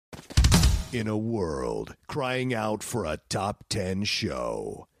in a world crying out for a top 10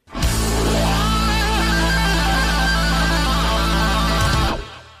 show.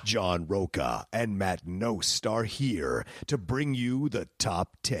 John Roca and Matt Nost are here to bring you the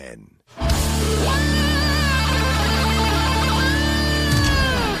top 10.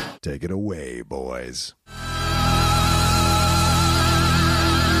 Take it away, boys.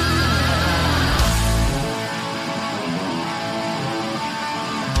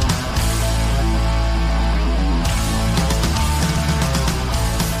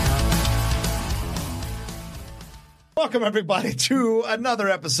 Welcome, everybody, to another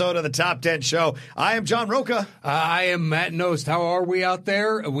episode of the Top 10 Show. I am John Roca. I am Matt Nost. How are we out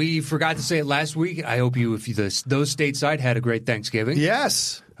there? We forgot to say it last week. I hope you, those stateside, had a great Thanksgiving.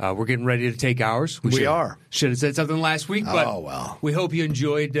 Yes. We're getting ready to take ours. We are. Should have said something last week, but oh, well. We hope you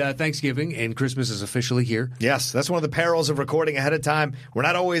enjoyed Thanksgiving, and Christmas is officially here. Yes, that's one of the perils of recording ahead of time. We're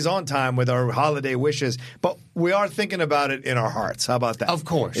not always on time with our holiday wishes, but we are thinking about it in our hearts. How about that? Of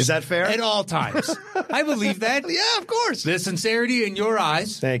course. Is that fair? At all times. I believe that. Yeah, of course. The sincerity in your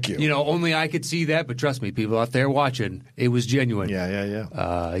eyes. Thank you. You know, only I could see that, but trust me, people out there watching, it was genuine. Yeah.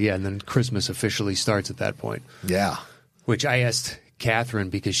 And then Christmas officially starts at that point. Yeah. Which I asked Catherine,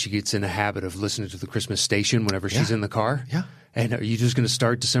 because she gets in the habit of listening to the Christmas station whenever she's in the car. Yeah. And are you just going to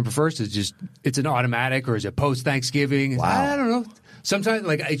start December 1st? It's an automatic, or is it post-Thanksgiving? Wow. I don't know.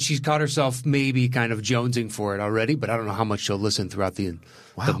 Sometimes, she's caught herself maybe kind of jonesing for it already, but I don't know how much she'll listen throughout the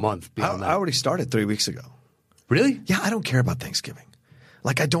month beyond that. I already started 3 weeks ago. Really? Yeah, I don't care about Thanksgiving.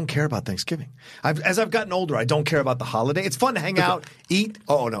 I don't care about Thanksgiving. As I've gotten older, I don't care about the holiday. It's fun to hang out, eat.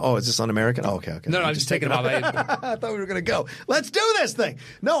 Oh, no. Oh, is this un-American? Oh, okay. No, I'm just taking it off. I thought we were going to go. Let's do this thing.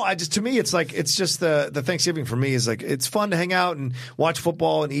 No, to me, it's just the Thanksgiving for me is it's fun to hang out and watch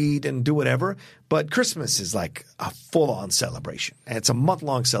football and eat and do whatever. But Christmas is like a full-on celebration. And it's a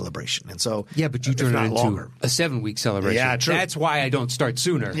month-long celebration. And so, yeah, but you turn it into longer. a 7-week celebration. Yeah, true. That's why I don't start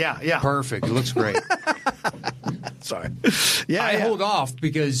sooner. Yeah. Perfect. It looks great. Sorry. I hold off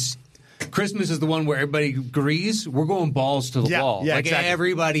because Christmas is the one where everybody agrees. We're going balls to the wall. Yeah, exactly.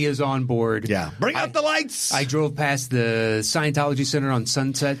 Everybody is on board. Yeah. Bring out the lights. I drove past the Scientology Center on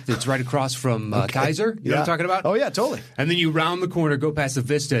Sunset that's right across from Kaiser. You know what I'm talking about? Oh, yeah, totally. And then you round the corner, go past the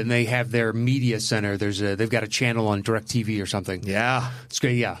Vista, and they have their media center. They've got a channel on DirecTV or something. Yeah. It's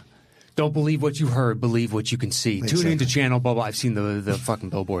great, yeah. Don't believe what you heard, believe what you can see. Exactly. Tune into channel blah blah. I've seen the fucking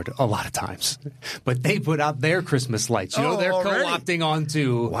billboard a lot of times. But they put out their Christmas lights. You know, they're already? co-opting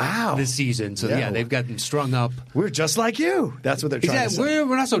onto this season. So yeah, they've got them strung up. We're just like you. That's what they're trying to say.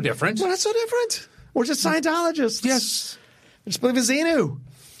 We're not so different. We're not so different. We're just Scientologists. Yes. We just believe in Xenu.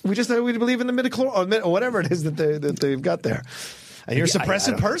 We believe in the midichlorian or whatever it is that they've got there. And you're a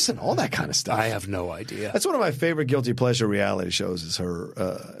suppressive person, all that kind of stuff. I have no idea. That's one of my favorite guilty pleasure reality shows is her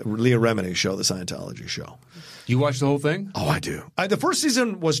Leah Remini's show, The Scientology Show. You watch the whole thing? Oh, I do. The first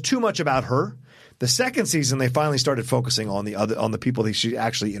season was too much about her. The second season, they finally started focusing on the people that she's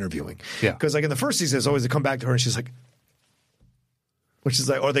actually interviewing. Yeah. Because in the first season, it's always they come back to her and she's like, which is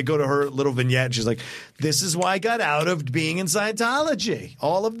or they go to her little vignette and she's like, this is why I got out of being in Scientology.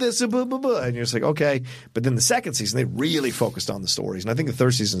 All of this, blah, blah, blah. And you're just like, okay. But then the second season, they really focused on the stories. And I think the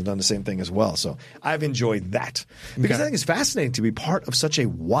third season has done the same thing as well. So I've enjoyed that. Because I think it's fascinating to be part of such a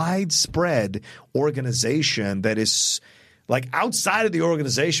widespread organization that is outside of the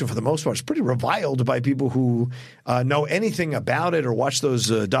organization, for the most part, it's pretty reviled by people who know anything about it or watch those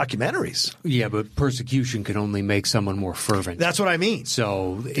documentaries. Yeah, but persecution can only make someone more fervent. That's what I mean.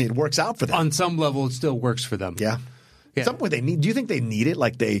 So it works out for them. On some level, it still works for them. Yeah. Some way they need. Do you think they need it?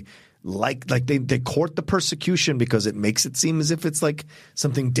 They court the persecution because it makes it seem as if it's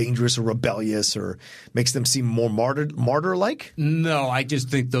something dangerous or rebellious or makes them seem more martyr-like? No, I just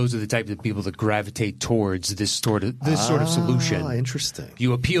think those are the type of people that gravitate towards this sort of solution. Interesting.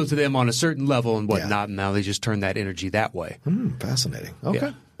 You appeal to them on a certain level and whatnot, and now they just turn that energy that way. Fascinating. Okay.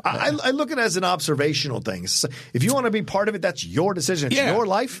 Yeah. I look at it as an observational thing. If you want to be part of it, that's your decision. It's your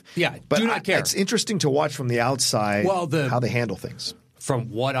life. Yeah, but do not care. It's interesting to watch from the outside how they handle things.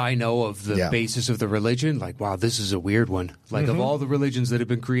 From what I know of the basis of the religion, wow, this is a weird one. Of all the religions that have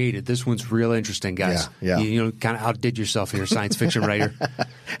been created, this one's real interesting, guys. Yeah. You kind of outdid yourself here, science fiction writer.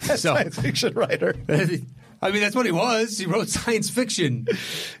 Science fiction writer. I mean, that's what he was. He wrote science fiction.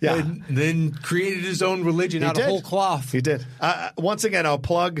 Yeah. And then created his own religion out of whole cloth. He did. Once again, I'll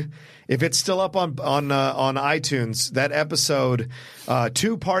plug, if it's still up on iTunes, that episode,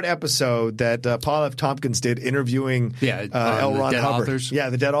 2-part episode that Paul F. Tompkins did interviewing L. Ron Dead Hubbard. Authors. Yeah,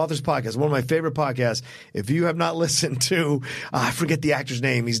 the Dead Authors podcast. One of my favorite podcasts. If you have not listened to, I forget the actor's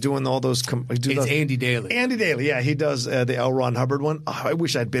name. He's doing all those. It's Andy Daly. Andy Daly, yeah. He does the L. Ron Hubbard one. Oh, I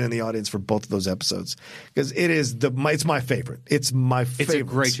wish I'd been in the audience for both of those episodes because it's my favorite. It's my favorite. It's a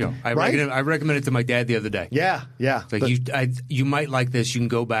great show. I recommend it to my dad the other day. Yeah, yeah. Like you might like this. You can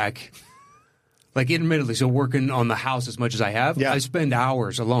go back. Like intermittently, so working on the house as much as I have, I spend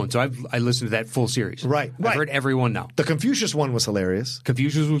hours alone. So I listened to that full series. Right. I've heard every one now. The Confucius one was hilarious.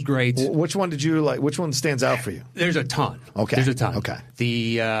 Confucius was great. Which one did you like? Which one stands out for you? There's a ton. Okay. There's a ton. Okay.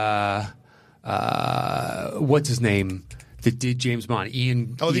 The what's his name that did James Bond?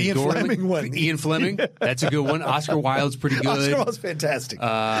 Ian Fleming one. Ian Fleming. That's a good one. Oscar Wilde's pretty good. Oscar Wilde's fantastic.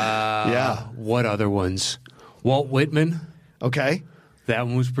 What other ones? Walt Whitman. Okay. That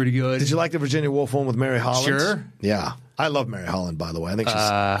one was pretty good. Did you like the Virginia Woolf one with Mary Holland? Sure. Yeah. I love Mary Holland, by the way. I think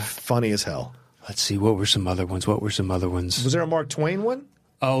she's funny as hell. Let's see. What were some other ones? Was there a Mark Twain one?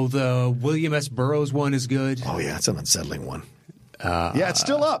 Oh, the William S. Burroughs one is good. Oh, yeah. It's an unsettling one. It's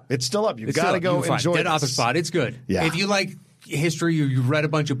still up. It's still up. You've got to go enjoy it. Dead Author Spot. It's good. Yeah. If you like history or you've read a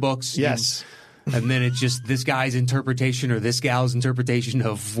bunch of books. Yes. And then it's just this guy's interpretation or this gal's interpretation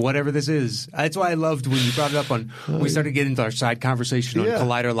of whatever this is. That's why I loved when you brought it up on we started getting into our side conversation on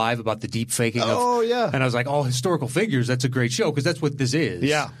Collider Live about the deep faking. And I was like, historical figures. That's a great show because that's what this is.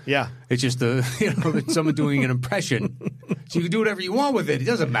 Yeah, yeah. It's just it's someone doing an impression. So you can do whatever you want with it. It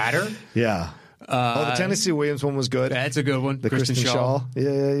doesn't matter. Yeah. The Tennessee Williams one was good. That's a good one. The Kristen Schaal.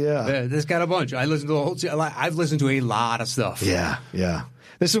 Yeah. This got a bunch. I listened to the whole. I've listened to a lot of stuff. Yeah.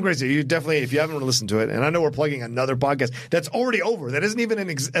 There's some great stuff. You definitely, if you haven't listened to it, and I know we're plugging another podcast that's already over. That isn't even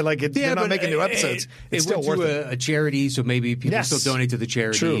they're not making new episodes. It's still worth it. A charity, so maybe people still donate to the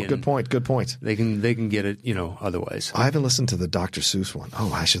charity. True. Good point. They can get it, otherwise. I haven't listened to the Dr. Seuss one.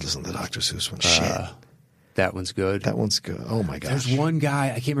 Oh, I should listen to the Dr. Seuss one. Shit. That one's good. Oh my gosh. There's one guy,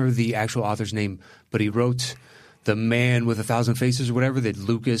 I can't remember the actual author's name, but he wrote The Man with 1,000 Faces or whatever that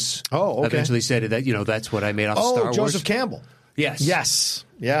Lucas eventually said that, that's what I made off Star Wars. Oh, Joseph Campbell. Yes.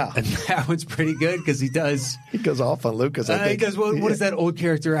 Yeah. And that one's pretty good because he does. He goes off on Lucas, I think. He does, what is that old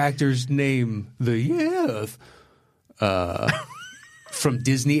character actor's name? From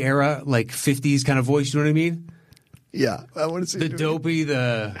Disney era, like 50s kind of voice, you know what I mean? Yeah. I want to see the dopey,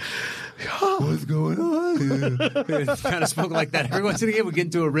 what's going on? Kind of spoke like that. Every once in a while, we get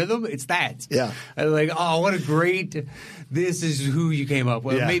into a rhythm. It's that. Yeah. I'm like, what a great. This is who you came up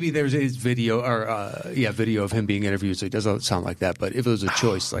with. Yeah. Maybe there's his video video of him being interviewed, so it doesn't sound like that. But if it was a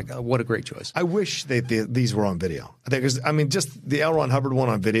choice, what a great choice. I wish these were on video. Because just the L. Ron Hubbard one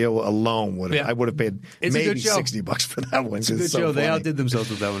on video alone I would have paid maybe $60 for that one. It's a good show. Funny. They outdid themselves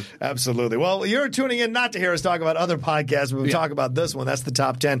with that one. Absolutely. Well, you're tuning in not to hear us talk about other podcasts, but we talk about this one. That's the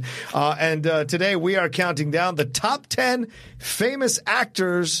top 10. And today we are counting down the top 10 famous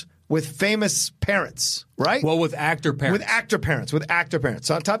actors with famous parents, right? Well, with actor parents. With actor parents.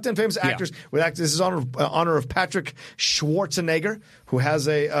 So top 10 famous actors with actors. This is honor of Patrick Schwarzenegger, who has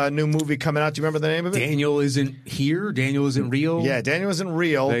a new movie coming out. Do you remember the name of it? Daniel Isn't Here. Daniel Isn't Real. Yeah, Daniel Isn't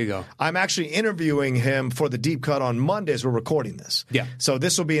Real. There you go. I'm actually interviewing him for the Deep Cut on Monday as we're recording this. Yeah. So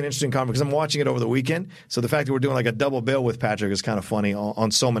this will be an interesting conversation because I'm watching it over the weekend. So the fact that we're doing like a double bill with Patrick is kind of funny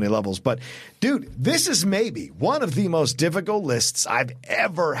on so many levels. But, dude, this is maybe one of the most difficult lists I've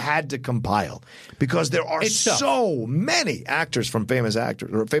ever had to compile because there are so many actors from famous actors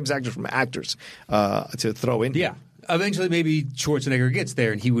or famous actors from actors to throw in. Yeah. Eventually, maybe Schwarzenegger gets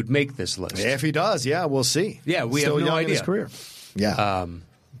there and he would make this list. If he does, we'll see. Yeah, we Still have no young idea. in his career. Yeah.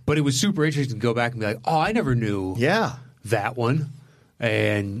 But it was super interesting to go back and be like, I never knew that one.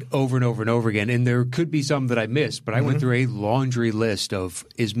 And over and over and over again. And there could be some that I missed, but I went through a laundry list of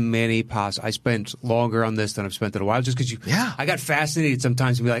as many possible. I spent longer on this than I've spent in a while just because I got fascinated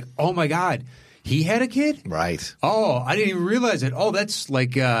sometimes and be like, oh my God, he had a kid? Right. Oh, I didn't even realize it. Oh, that's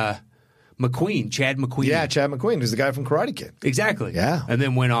like McQueen, Chad McQueen. Yeah, Chad McQueen, who's the guy from Karate Kid. Exactly. Yeah. And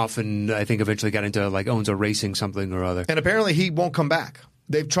then went off and I think eventually got into owns a racing something or other. And apparently he won't come back.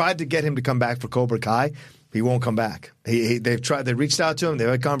 They've tried to get him to come back for Cobra Kai. He won't come back. They've tried. They reached out to him. They've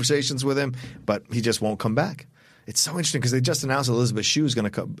had conversations with him, but he just won't come back. It's so interesting because they just announced Elizabeth Shue is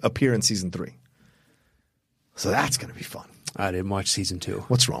going to appear in season 3. So that's going to be fun. I didn't watch season 2.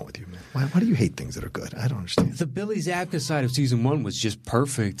 What's wrong with you, man? Why do you hate things that are good? I don't understand. The Billy Zabka side of season 1 was just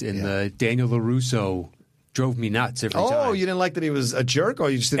perfect, and the Daniel LaRusso drove me nuts every time. Oh, you didn't like that he was a jerk, or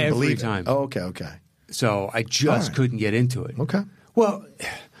you just didn't believe it? Every time. Oh, okay. So I just couldn't get into it. Okay. Well,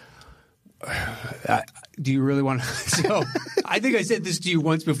 do you really want to? So I think I said this to you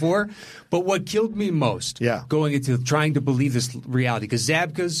once before, but what killed me most going into trying to believe this reality, because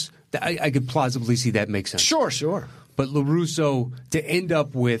Zabka's, I could plausibly see that makes sense. Sure. But LaRusso, to end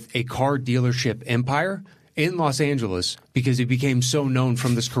up with a car dealership empire in Los Angeles because he became so known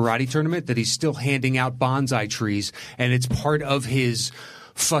from this karate tournament that he's still handing out bonsai trees, and it's part of his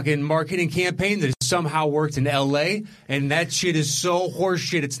fucking marketing campaign that somehow worked in L.A., and that shit is so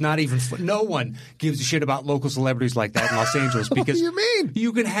horseshit it's not even no one gives a shit about local celebrities like that in Los Angeles because what do you mean?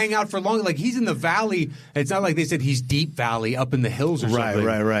 You can hang out for long. Like, he's in the valley. It's not like they said he's deep valley up in the hills or something.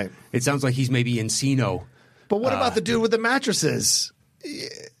 Right. It sounds like he's maybe Encino. But what about the dude with the mattresses?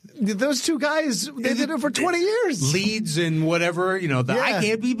 Those two guys, they did it for 20 years. Leeds and whatever, I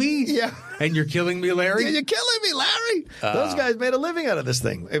can't be beat. Yeah. And you're killing me, Larry? Yeah, you're killing me, Larry. Those guys made a living out of this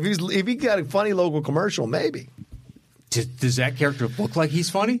thing. If he got a funny local commercial, maybe. Does that character look like he's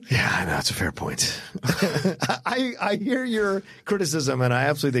funny? Yeah, I know. That's a fair point. I hear your criticism, and I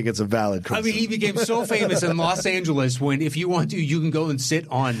absolutely think it's a valid criticism. I mean, he became so famous in Los Angeles when, if you want to, you can go and sit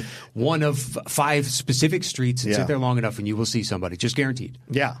on one of 5 specific streets and sit there long enough, and you will see somebody. Just guaranteed.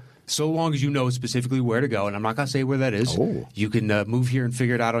 Yeah. So long as you know specifically where to go, and I'm not going to say where that is. Oh. You can move here and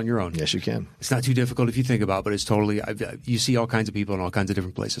figure it out on your own. Yes, you can. It's not too difficult if you think about it, but it's totally you see all kinds of people in all kinds of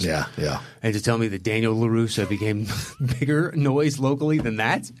different places. Yeah. And to tell me that Daniel LaRusso became bigger noise locally than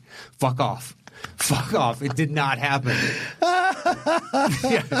that, fuck off. Fuck off. It did not happen.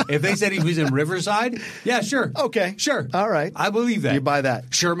 If they said he was in Riverside, yeah, sure. Okay. Sure. All right. I believe that. You buy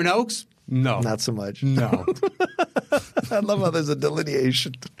that. Sherman Oaks? No. Not so much. No. I love how there's a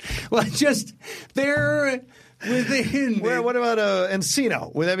delineation. Well, just they're within. What about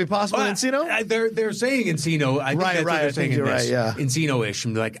Encino? Would that be possible in Encino? They're saying Encino. I think that's what they're saying in this. Yeah. Encino-ish.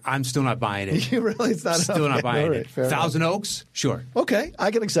 I'm like, I'm still not buying it. You really? It's not still not buying it. Thousand enough. Oaks? Sure. Okay,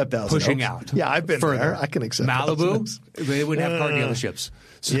 I can accept Thousand Pushing Oaks. out. Yeah, I've been further. there. I can accept Malibu. They wouldn't have car dealerships.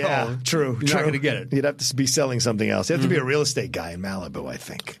 So yeah, true. You're not going to get it. You'd have to be selling something else. You have to be a real estate guy in Malibu, I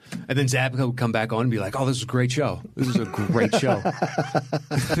think. And then Zabka would come back on and be like, "Oh, this is a great show. This is a great show."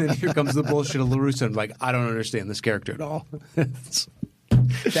 And then here comes the bullshit of LaRusso. I'm like, I don't understand this character at all.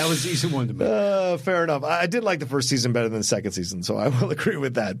 That was season 1 to me. Fair enough. I did like the first season better than the second season, so I will agree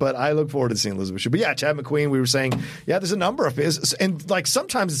with that. But I look forward to seeing Elizabeth Shue. But yeah, Chad McQueen, we were saying, there's a number of his, and like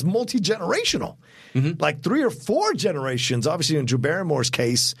sometimes it's multi-generational. Like 3 or 4 generations. Obviously, in Drew Barrymore's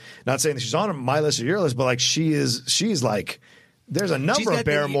case, not saying that she's on my list or your list, but like she's like, there's a number of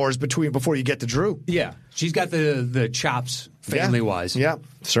Barrymores before you get to Drew. Yeah, she's got the chops family-wise. Yeah,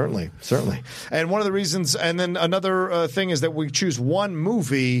 certainly. And one of the reasons, and then another thing is that we choose one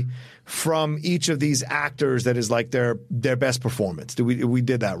movie from each of these actors that is like their best performance. We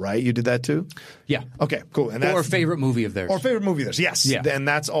did that, right? You did that too? Yeah. Okay, cool. And or favorite movie of theirs. Or favorite movie of theirs, yes. Yeah. And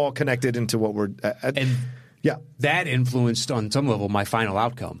that's all connected into what we're... yeah. That influenced, on some level, my final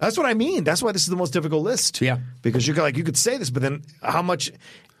outcome. That's what I mean. That's why this is the most difficult list. Yeah. Because you could say this, but then how much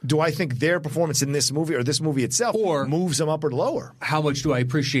do I think their performance in this movie or this movie itself moves them up or lower? How much do I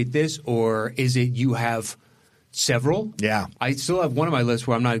appreciate this, or is it you have several? Yeah. I still have one on my list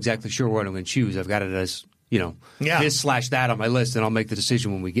where I'm not exactly sure what I'm going to choose. I've got it as, this/that on my list, and I'll make the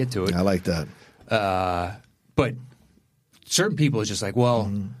decision when we get to it. I like that. But certain people, it's just like,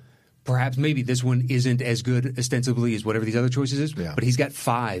 well... Perhaps maybe this one isn't as good ostensibly as whatever these other choices is, but he's got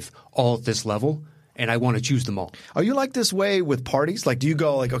 5 all at this level, and I want to choose them all. Are you like this way with parties? Like, do you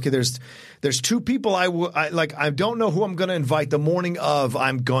go like, okay, there's 2 people I don't know who I'm going to invite the morning of.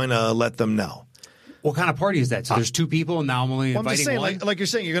 I'm going to let them know. What kind of party is that? So there's 2 people, and now I'm only inviting I'm just saying, one? like you're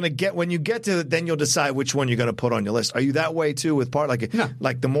saying, you're going to get when you get to then you'll decide which one you're going to put on your list. Are you that way too with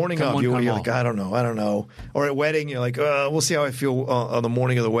like the morning of you're like I don't know, or at wedding you're like we'll see how I feel on the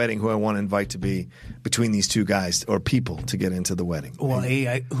morning of the wedding who I want to invite to be between these 2 guys or people to get into the wedding. Well,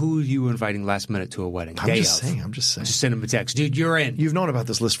 who are you inviting last minute to a wedding? I'm just saying. Just send them a text, dude. You're in. You've known about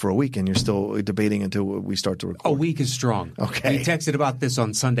this list for a week and you're still debating until we start to record. A week is strong. Okay, we texted about this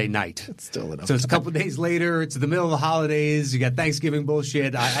on Sunday night. It's still enough. So it's a couple of days later. It's the middle of the holidays. You got Thanksgiving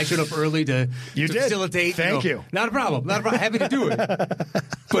bullshit. I showed up early to facilitate. Thank you. Not a problem. Happy to do it.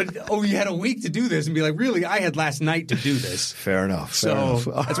 But you had a week to do this and be like, really? I had last night to do this. Fair enough. That's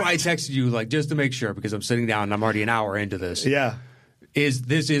why I texted you just to make sure, because I'm sitting down and I'm already an hour into this. Yeah.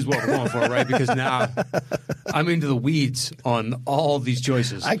 This is what we're going for, right? Because now I'm into the weeds on all these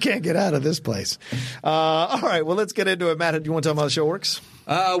choices. I can't get out of this place. All right. Well, let's get into it. Matt, do you want to tell them how the show works?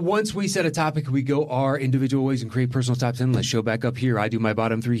 Once we set a topic, we go our individual ways and create personal top 10. Let's show back up here. I do my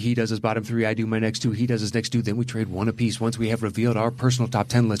bottom 3. He does his bottom 3. I do my next 2. He does his next 2. Then we trade one apiece. Once we have revealed our personal top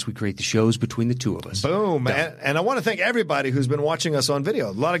 10 list, we create the shows between the two of us. Boom. And I want to thank everybody who's been watching us on video.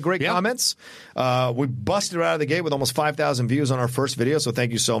 A lot of great comments. We busted out of the gate with almost 5,000 views on our first video, so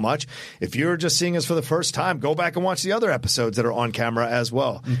thank you so much. If you're just seeing us for the first time, go back and watch the other episodes that are on camera as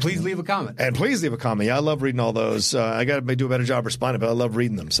well. And please leave a comment. Yeah, I love reading all those. I got to do a better job responding, but I love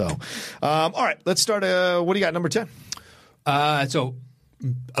reading them. So, all right, let's start. What do you got, number 10? So,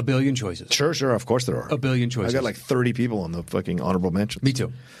 a billion choices. Sure. Of course there are. A billion choices. I got like 30 people on the fucking honorable mentions. Me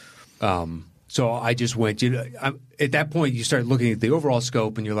too. So I just went, at that point, you start looking at the overall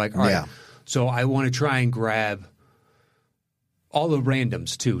scope and you're like, all right, so I want to try and grab all the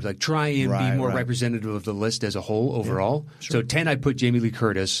randoms too, like try and be more representative of the list as a whole overall. Yeah, sure. So 10, I put Jamie Lee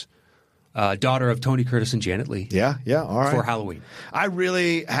Curtis, daughter of Tony Curtis and Janet Leigh. Yeah, all right. For Halloween. I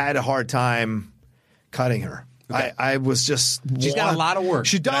really had a hard time cutting her. Okay. I was just... She's got a lot of work.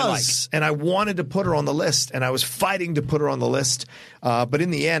 She does. And I wanted to put her on the list, and I was fighting to put her on the list. But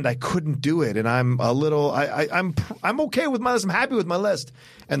in the end, I couldn't do it. And I'm a little... I'm okay with my list. I'm happy with my list.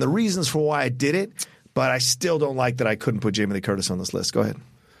 And the reasons for why I did it, but I still don't like that I couldn't put Jamie Lee Curtis on this list. Go ahead.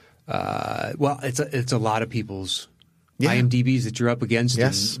 Well, it's a lot of people's IMDb's that you're up against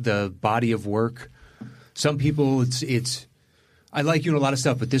and the body of work. Some people, it's... I like you in a lot of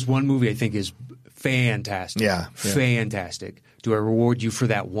stuff, but this one movie I think is... fantastic. Yeah. Fantastic. Do I reward you for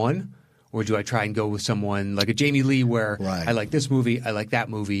that one? Or do I try and go with someone like a Jamie Lee where I like this movie, I like that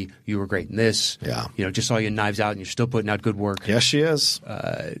movie, you were great in this. Yeah. Just saw you in Knives Out and you're still putting out good work. Yes, she is.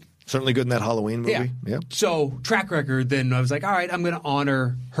 Certainly good in that Halloween movie. Yeah. So, track record, then I was like, all right, I'm going to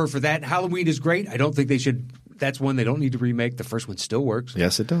honor her for that. Halloween is great. I don't think they should... That's one they don't need to remake. The first one still works.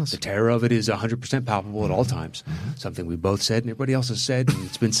 Yes, it does. The terror of it is 100% palpable at all times. Something we both said and everybody else has said, and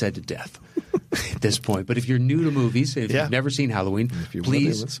it's been said to death at this point. But if you're new to movies, if you've never seen Halloween,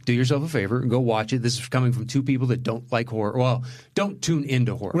 please do yourself a favor and go watch it. This is coming from two people that don't like horror. Well, don't tune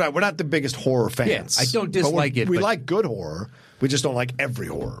into horror. Right. We're not the biggest horror fans. Yeah, I don't dislike it. We like good horror. We just don't like every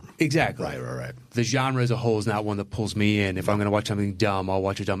horror. Exactly. Right. The genre as a whole is not one that pulls me in. If I'm going to watch something dumb, I'll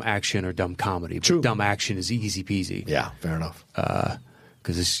watch a dumb action or dumb comedy. But True. Dumb action is easy peasy. Yeah, fair enough.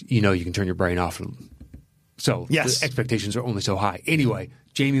 Because you can turn your brain off. So the expectations are only so high. Anyway,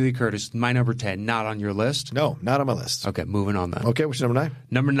 Jamie Lee Curtis, my number 10, not on your list? No, not on my list. Okay, moving on then. Okay, what's number 9?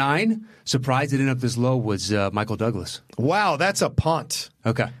 Number 9, surprised it ended up this low, was Michael Douglas. Wow, that's a punt.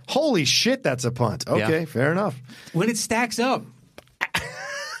 Okay. Holy shit, that's a punt. Okay, fair enough. When it stacks up.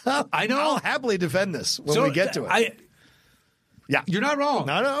 I know. I'll happily defend this when we get to it. You're not wrong.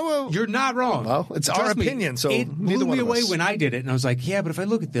 No. You're not wrong. Well, it's our opinion, so it blew me away when I did it, and I was like, yeah, but if I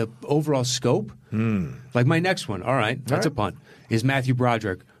look at the overall scope, like my next one, all right, that's a punt, is Matthew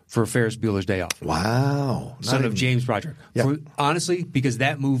Broderick for Ferris Bueller's Day Off. Wow. Son of James Broderick. Yeah. Honestly, because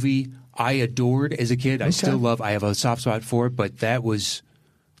that movie I adored as a kid. I still love. I have a soft spot for it, but that was...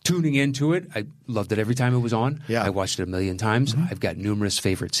 Tuning into it, I loved it every time it was on. Yeah. I watched it a million times. I've got numerous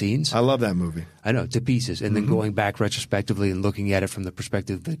favorite scenes. I love that movie. I know, to pieces. And then going back retrospectively and looking at it from the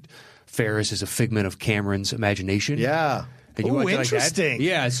perspective that Ferris is a figment of Cameron's imagination. Yeah. And you interesting. Like that?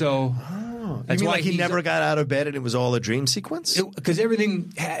 Yeah, so... That's why he never got out of bed and it was all a dream sequence? Because everything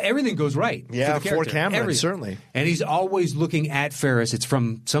goes right. Yeah, for Cameron, certainly. And he's always looking at Ferris. It's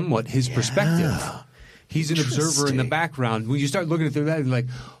from somewhat his perspective. He's an observer in the background. When you start looking at that, you're like,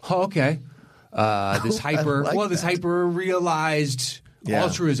 oh, okay. This hyper realized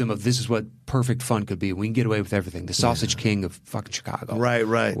altruism of this is what perfect fun could be. We can get away with everything. The Sausage King of fucking Chicago. Right.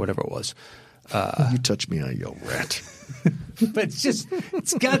 Or whatever it was. You touch me, I yell rat. But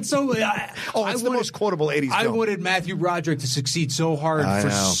it's got so... it's the most quotable 80s film. I wanted Matthew Broderick to succeed so hard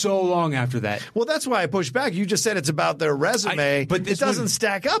for so long after that. Well, that's why I pushed back. You just said it's about their resume, but it doesn't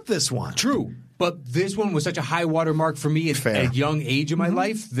stack up this one. True. But this one was such a high watermark for me at a young age in my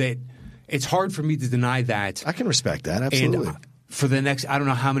life that it's hard for me to deny that. I can respect that, absolutely. And for the next, I don't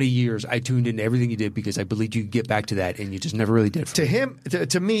know how many years, I tuned into everything you did because I believed you could get back to that, and you just never really did.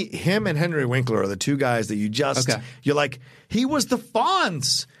 To me, him and Henry Winkler are the two guys that you're like, he was the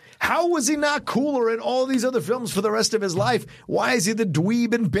Fonz. How was he not cooler in all these other films for the rest of his life? Why is he the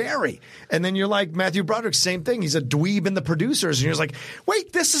dweeb in Barry? And then you're like, Matthew Broderick, same thing. He's a dweeb in The Producers. And you're like,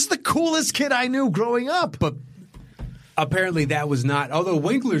 wait, this is the coolest kid I knew growing up. But apparently that was not, although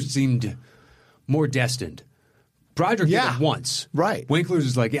Winkler seemed more destined. Broderick did it once. Right. Winkler's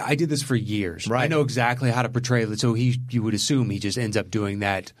is like, I did this for years. Right. I know exactly how to portray it. So you would assume he just ends up doing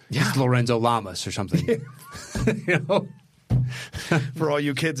that. He's Lorenzo Lamas or something. For all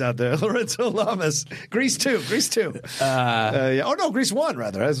you kids out there, Lorenzo Lamas. Grease 2. Yeah. Oh, no, Grease 1,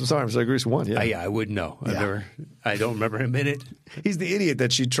 rather. I'm sorry, Grease 1, yeah. Yeah, I wouldn't know. I don't remember him in it. He's the idiot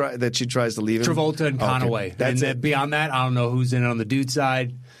that she tries to leave him. Travolta and Conaway. Okay. That's it. Beyond that, I don't know who's in it on the dude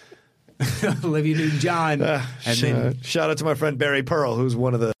side. Olivia Newton-John. Shout out to my friend Barry Pearl, who's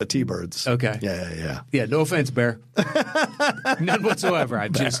one of the T-Birds. Okay. Yeah, no offense, Bear. None whatsoever. I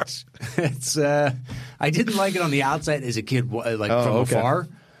didn't like it on the outside as a kid, from afar.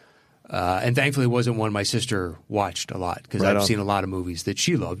 And thankfully, it wasn't one my sister watched a lot because I've seen a lot of movies that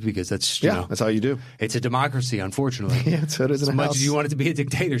she loved because that's that's how you do. It's a democracy, unfortunately. Yeah, so it is. As much as you want it to be a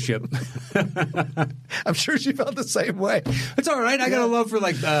dictatorship. I'm sure she felt the same way. It's all right. I got a love for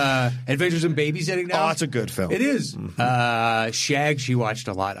Adventures in Babysitting now. Oh, it's a good film. It is. Mm-hmm. Shag, she watched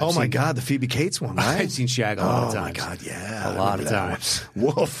a lot. My God, the Phoebe Cates one, right? I've seen Shag a lot of times. Oh my God, yeah, a lot of times.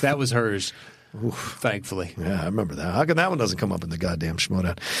 Woof, that was hers. Oof. Thankfully. Yeah, I remember that. How come that one doesn't come up in the goddamn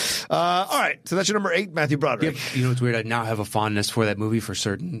Schmodown? All right, so that's your number 8, Matthew Broderick. Yep. You know what's weird? I now have a fondness for that movie for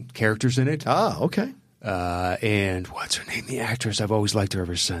certain characters in it. Ah, okay. And what's her name? The actress. I've always liked her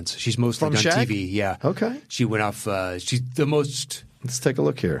ever since. She's mostly From done Shag? TV. Yeah. Okay. She went off. She's the most. Let's take a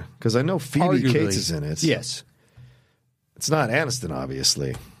look here because I know Phoebe Cates is in it. Yes. It's not Aniston,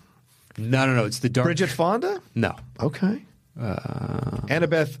 obviously. No. It's the dark. Bridget Fonda? No. Okay.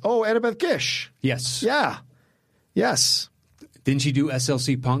 Annabeth Gish. Yes. Yeah. Yes. Didn't she do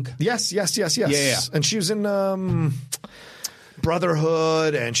SLC Punk? Yes. Yeah. And she was in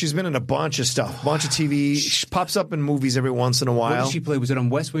Brotherhood, and she's been in a bunch of stuff, bunch of TV. She pops up in movies every once in a while. What did she play? Was it on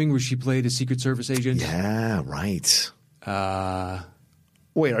West Wing where she played a Secret Service agent? Yeah, right.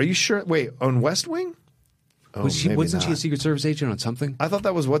 Wait, are you sure? Wait, on West Wing? Oh, wasn't she a Secret Service agent on something? I thought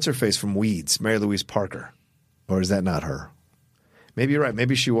that was what's-her-face from Weeds, Mary Louise Parker. Or is that not her? Maybe you're right.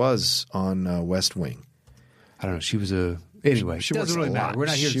 Maybe she was on West Wing. I don't know. She was a... Anyway, she doesn't works really a matter. lot. We're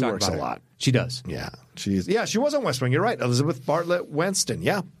not here to talk about She works her. a lot. She does. Yeah. She was on West Wing. You're right. Elizabeth Bartlett Winston.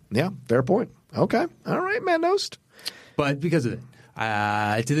 Yeah. Fair point. Okay. All right, man. Nost. But because of it,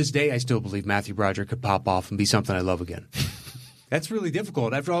 to this day, I still believe Matthew Broderick could pop off and be something I love again. That's really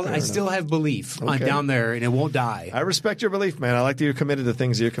difficult. After all, I still have belief down there, and it won't die. I respect your belief, man. I like that you're committed to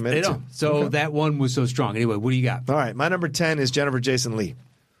things that you're committed to. So that one was so strong. Anyway, what do you got? All right. My number 10 is Jennifer Jason Leigh.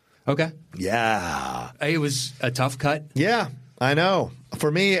 Okay. Yeah. It was a tough cut. Yeah, I know. For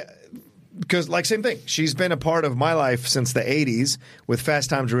me, because same thing. She's been a part of my life since the 80s with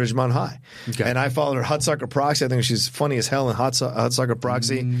Fast Times at Ridgemont High. Okay. And I followed her Hudsucker Proxy. I think she's funny as hell in Hudsucker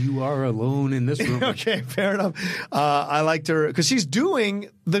Proxy. You are alone in this room. Okay, fair enough. I liked her because she's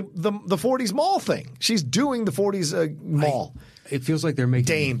doing the 40s mall thing. She's doing the 40s mall. It feels like they're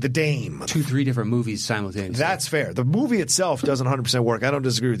making the Dame. 2-3 different movies simultaneously. That's fair. The movie itself doesn't 100% work. I don't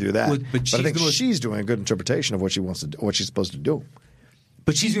disagree with you with that. But I think she's doing a good interpretation of what she wants to do, what she's supposed to do.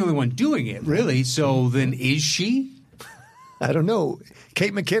 But she's the only one doing it, really. So then is she? I don't know.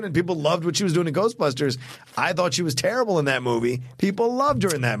 Kate McKinnon, people loved what she was doing in Ghostbusters. I thought she was terrible in that movie. People loved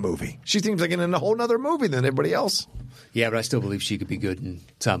her in that movie. She seems like in a whole other movie than everybody else. Yeah, but I still believe she could be good in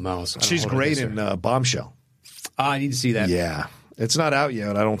something else. She's great in Bombshell. I need to see that. Yeah. It's not out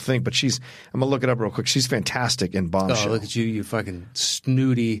yet, I don't think, but I'm going to look it up real quick. She's fantastic in Bombshell. Oh, look at you fucking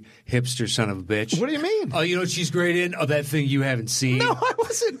snooty hipster son of a bitch. What do you mean? Oh, you know what she's great in? Oh, that thing you haven't seen. No, I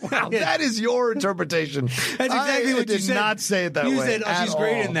wasn't. Wow, that is your interpretation. That's exactly what you said. I did not say it that way. You said, oh, she's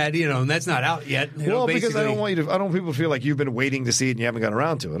great in that, and that's not out yet. Because I don't want people to feel like you've been waiting to see it and you haven't gotten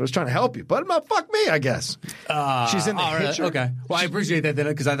around to it. I was trying to help you, but fuck me, I guess. She's in The Hitcher. Okay. Well, I appreciate that then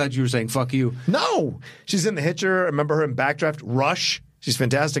because I thought you were saying fuck you. No. She's in The Hitcher. I remember her in Backdraft. Rush. She's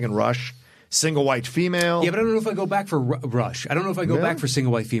fantastic in Rush. Single white female. Yeah, but I don't know if I go back for Rush. I don't know if I go back for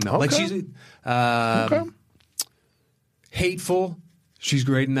single white female. Okay. Like she's Hateful. She's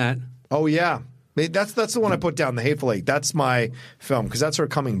great in that. Oh yeah, that's the one I put down. The Hateful Eight. That's my film because that's her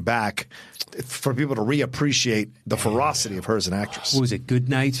coming back for people to reappreciate the ferocity of her as an actress. What was it?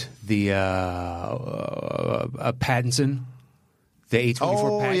 Goodnight. The Pattinson. The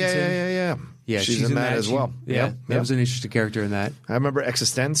A24 Pattinson. Yeah. Yeah, she's in that as well. Yeah, that was an interesting character in that. I remember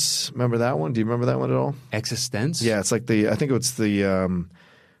Existence. Remember that one? Do you remember that one at all? Existence? Yeah, it's like I think it's the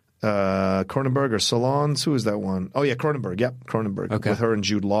Cronenberg or Solons. Who is that one? Oh, yeah, Cronenberg. Yep, Cronenberg. Okay. With her and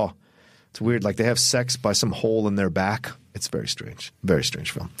Jude Law. It's weird. Like they have sex by some hole in their back. It's very strange. Very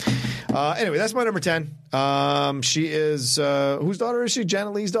strange film. Anyway, that's my number 10. She is, whose daughter is she?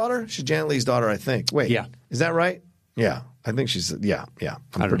 Janet Leigh's daughter? She's Janet Leigh's daughter, I think. Wait. Yeah. Is that right? Yeah. I think she's, yeah.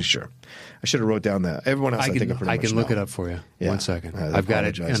 I'm pretty sure. I should have wrote down that. Everyone else, I think, I can look it up for you. Yeah. 1 second. I've got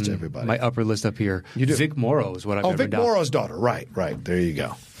it to everybody. My upper list up here. You do. Vic Morrow is what I've written down. Vic Morrow's daughter. Right. There you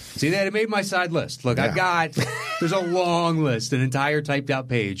go. See that? It made my side list. Look, there's a long list, an entire typed out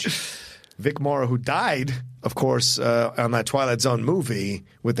page. Vic Morrow, who died, of course, on that Twilight Zone movie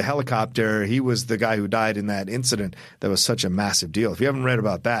with the helicopter. He was the guy who died in that incident that was such a massive deal. If you haven't read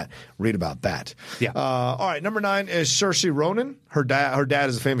about that, read about that. Yeah. All right, number 9 is Saoirse Ronan. Her dad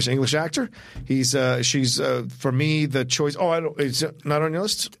is a famous English actor. She's for me the choice. Oh, it's not on your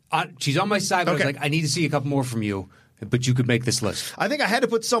list? She's on my side, but I was like, I need to see a couple more from you. But you could make this list. I think I had to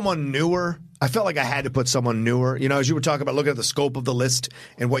put someone newer. I felt like I had to put someone newer. You know, as you were talking about looking at the scope of the list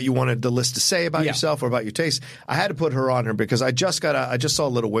and what you wanted the list to say about yourself or about your taste, I had to put her on her because I just saw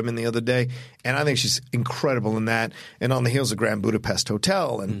Little Women the other day, and I think she's incredible in that. And on the heels of Grand Budapest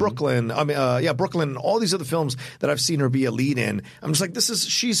Hotel and Brooklyn, Brooklyn, and all these other films that I've seen her be a lead in. I'm just like,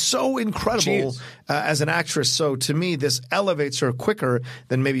 she's so incredible as an actress. So to me, this elevates her quicker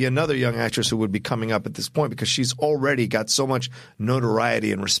than maybe another young actress who would be coming up at this point because she's already got so much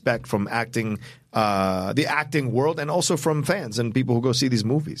notoriety and respect from the acting world and also from fans and people who go see these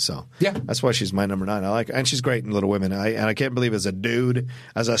movies. So that's why she's my number 9. I like her. And she's great in Little Women. And I can't believe as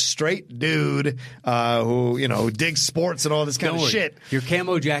a straight dude who digs sports and all this kind of shit. Your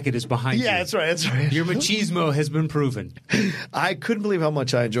camo jacket is behind you. Yeah, that's right. Your machismo has been proven. I couldn't believe how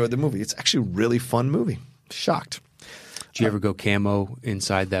much I enjoyed the movie. It's actually a really fun movie. Shocked. Did you ever go camo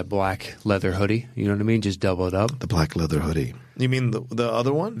inside that black leather hoodie? You know what I mean? Just double it up. The black leather hoodie. You mean the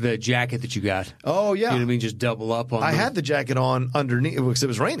other one? The jacket that you got. Oh, yeah. You know what I mean? Just double up on I had the jacket on underneath because it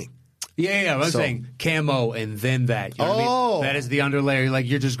was raining. Yeah. I'm saying camo and then that. You know what I mean? That is the underlayer. Like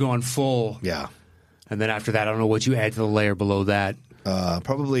you're just going full. Yeah. And then after that, I don't know what you add to the layer below that.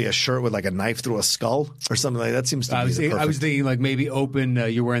 Probably a shirt with like a knife through a skull or something like that. Seems to be the perfect. I was thinking like maybe open,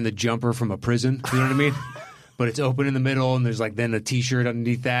 you're wearing the jumper from a prison. You know what I mean? But it's open in the middle, and there's like then a T-shirt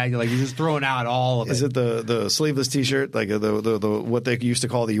underneath that. You're just throwing out all of it. Is it the sleeveless T-shirt, like the what they used to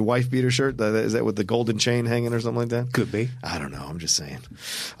call the wife beater shirt? Is that with the golden chain hanging or something like that? Could be. I don't know. I'm just saying.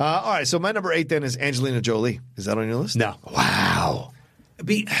 All right. So my number 8 then is Angelina Jolie. Is that on your list? No. Wow.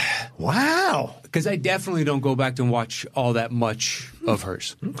 Wow. Because I definitely don't go back and watch all that much of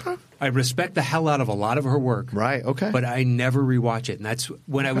hers. Okay. I respect the hell out of a lot of her work. Right. Okay. But I never rewatch it, and that's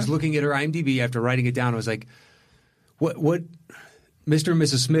when I was looking at her IMDb after writing it down. I was like, What Mr. and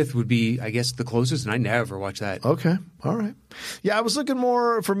Mrs. Smith would be, I guess, the closest, and I never watched that. Okay. All right. Yeah, I was looking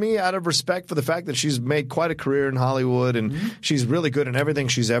more, for me, out of respect for the fact that she's made quite a career in Hollywood, and she's really good in everything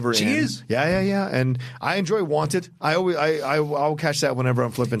she's ever in. She is. Yeah. And I enjoy Wanted. I'll catch that whenever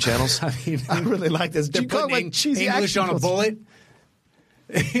I'm flipping channels. I really like this. They're putting English on a bullet.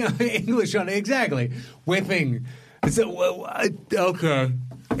 English on exactly. Whipping. Okay.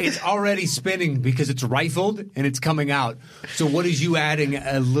 It's already spinning because it's rifled and it's coming out. So what is you adding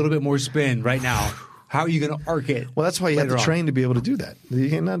a little bit more spin right now? How are you going to arc it? Well, that's why you have to train to be able to do that.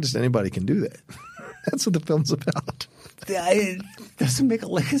 Not just anybody can do that. That's what the film's about. It doesn't make a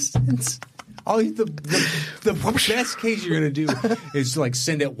lick of sense. The best case you're going to do is like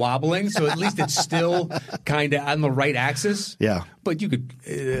send it wobbling, so at least it's still kind of on the right axis. Yeah. But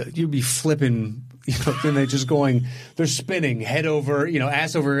you'd be flipping. Then they're just going, they're spinning head over,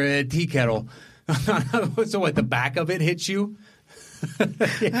 ass over a tea kettle. So what, the back of it hits you?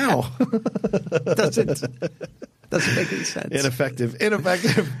 Ow. Doesn't make any sense. Ineffective.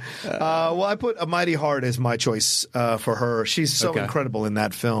 Well, I put A Mighty Heart as my choice for her. She's so incredible in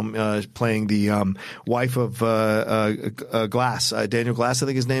that film, playing the wife of Glass. Daniel Glass, I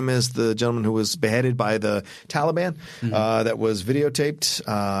think his name is, the gentleman who was beheaded by the Taliban that was videotaped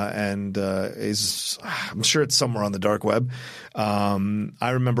and I'm sure it's somewhere on the dark web. I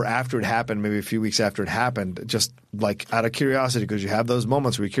remember after it happened, maybe a few weeks after it happened, just like out of curiosity, because you have those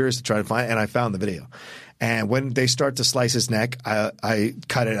moments where you're curious to try to find it, and I found the video. And when they start to slice his neck, I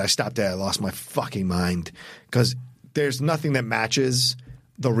cut it. I stopped there. I lost my fucking mind because there's nothing that matches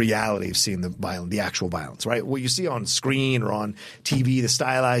the reality of seeing the actual violence, right? What you see on screen or on TV, the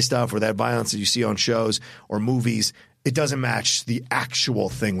stylized stuff, or that violence that you see on shows or movies, it doesn't match the actual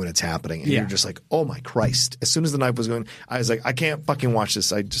thing when it's happening. And you're just like, oh my Christ. As soon as the knife was going, I was like, I can't fucking watch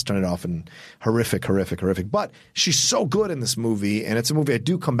this. I just turned it off, and horrific. But she's so good in this movie, and it's a movie I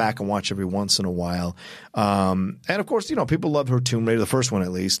do come back and watch every once in a while. And of course, people love her Tomb Raider, the first one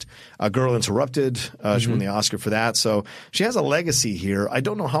at least. Girl Interrupted, she won the Oscar for that. So she has a legacy here. I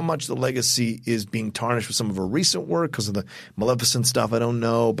don't know how much the legacy is being tarnished with some of her recent work because of the Maleficent stuff. I don't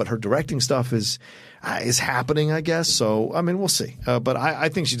know. But her directing stuff is happening, I guess. So, I mean, we'll see. But I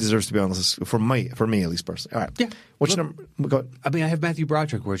think she deserves to be on this list for me at least personally. All right. Yeah. What's your number? Go ahead. I mean, I have Matthew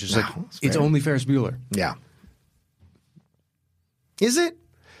Broderick, where it's just it's only Ferris Bueller. Yeah. Is it?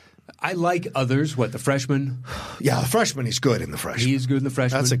 I like others. What, The Freshman? Yeah, The Freshman. He's good in The Freshman. He is good in The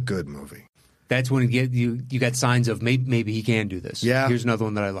Freshman. That's a good movie. That's when you got signs of maybe he can do this. Yeah. Here's another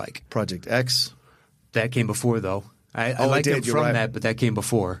one that I like. Project X. That came before, though. I like him from that, but that came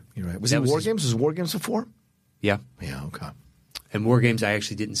before. You're right. Was it War Games? Was War Games before? Yeah. Yeah, okay. And War Games I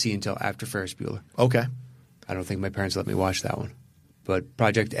actually didn't see until after Ferris Bueller. Okay. I don't think my parents let me watch that one. But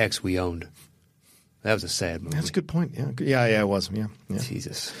Project X we owned. That was a sad movie. That's a good point. Yeah, it was. Yeah.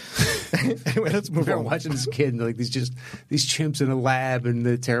 Jesus. Anyway, let's move on. I remember watching this kid and like these chimps in a lab and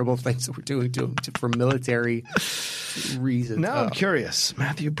the terrible things that we're doing to them for military reasons. Now I'm curious.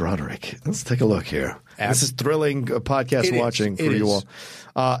 Matthew Broderick. Let's take a look here. This is thrilling podcast watching for you all.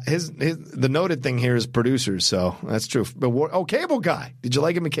 The noted thing here is producers, so that's true. But Cable Guy. Did you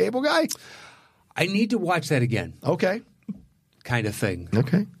like him in Cable Guy? I need to watch that again. Okay. Kind of thing.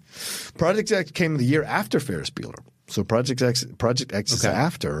 Okay. Project X came the year after Ferris Bueller. So Project X is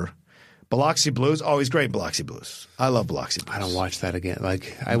after. Biloxi Blues. Oh, he's great in Biloxi Blues. I love Biloxi Blues. I don't watch that again.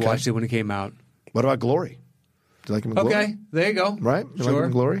 Like, I watched it when it came out. What about Glory? Do you like him in Glory? Okay, there you go. Right? You like him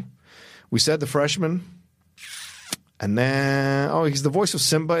in Glory? We said The Freshman. And then, he's the voice of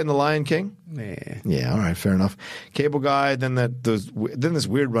Simba in The Lion King. Yeah, all right, fair enough. Cable Guy. Then this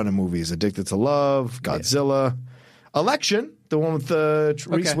weird run of movies: Addicted to Love, Godzilla, Election, the one with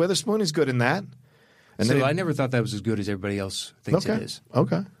Reese Witherspoon. He's good in that. And so I never thought that was as good as everybody else thinks it is.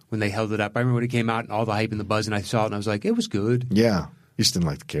 Okay. When they held it up, I remember when it came out and all the hype and the buzz, and I saw it and I was like, it was good. Yeah, you just didn't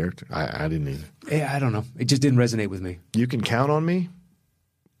like the character. I didn't either. Yeah, I don't know. It just didn't resonate with me. You Can Count on Me.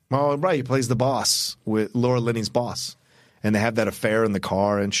 Oh, right. He plays the boss with Laura Linney's boss. And they have that affair in the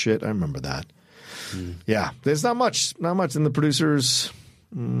car and shit. I remember that. Yeah. There's not much in the producers.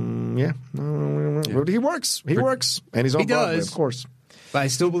 Yeah. He works. He works. And he's on Broadway, of course. But I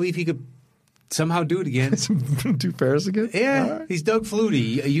still believe he could somehow do it again. Do Ferris again? Yeah. Right. He's Doug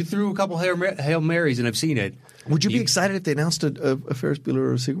Flutie. You threw a couple Hail Marys and I've seen it. Would you be excited if they announced a Ferris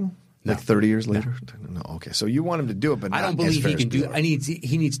Bueller sequel? No. Like 30 years later? No. Okay. So you want him to do it, but not I don't believe he can do it.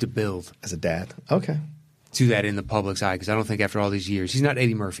 He needs to build. As a dad? Okay. To that in the public's eye, because I don't think after all these years, he's not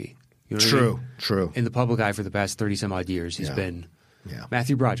Eddie Murphy. You know what I mean? True. In the public eye for the past 30-some-odd years, he's been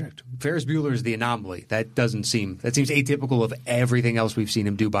Matthew Broderick. Ferris Bueller is the anomaly. That seems atypical of everything else we've seen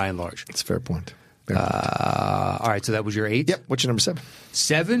him do by and large. That's a fair point. All right, so that was your 8? Yep. What's your number 7?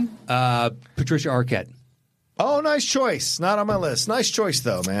 7, Patricia Arquette. Oh, nice choice. Not on my list. Nice choice,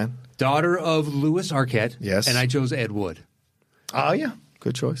 though, man. Daughter of Louis Arquette. Yes. And I chose Ed Wood. Oh, yeah.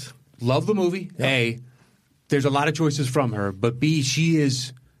 Good choice. Love the movie. Yep. A, there's a lot of choices from her, but B, she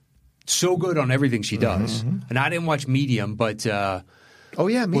is so good on everything she does. Mm-hmm. And I didn't watch Medium, but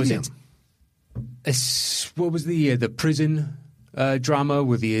Medium. What was the prison drama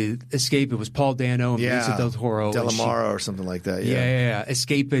with the Escape? It was Paul Dano and Benicio del Toro. Delamara or something like that. Yeah.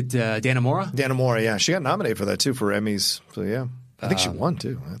 Escape at Dannemora? Dannemora, yeah. She got nominated for that, too, for Emmys. So, yeah. I think she won,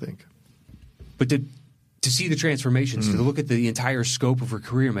 too, I think. But to see the transformations, to look at the entire scope of her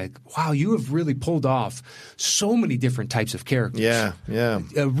career, I'm like, wow, you have really pulled off so many different types of characters. Yeah.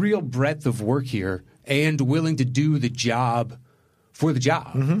 A real breadth of work here and willing to do the job for the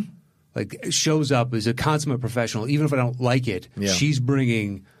job. Mm-hmm. Like, shows up as a consummate professional. Even if I don't like it, she's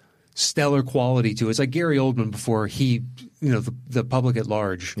bringing stellar quality to it. It's like Gary Oldman before he, the public at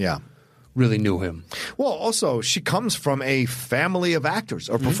large. Yeah. Really knew him. Well, also, she comes from a family of actors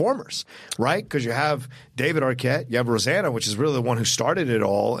or performers, right? Because you have David Arquette, you have Rosanna, which is really the one who started it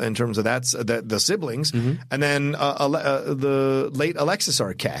all in terms of the siblings, and then the late Alexis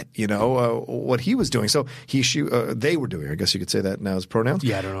Arquette, what he was doing. So they were doing, I guess you could say that now as pronouns.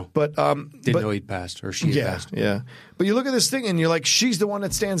 Yeah, I don't know. But didn't know he'd passed or she had passed. Yeah. But you look at this thing and you're like, she's the one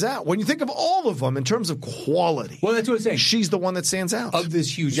that stands out. When you think of all of them in terms of quality. Well, that's what I'm saying. She's the one that stands out. Of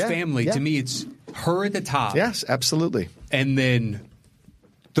this huge family, to me, it's her at the top. Yes, absolutely. And then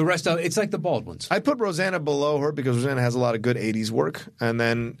the rest of it's like the Baldwins. I put Rosanna below her because Rosanna has a lot of good 80s work.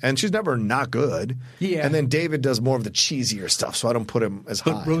 And she's never not good. Yeah. And then David does more of the cheesier stuff, so I don't put him as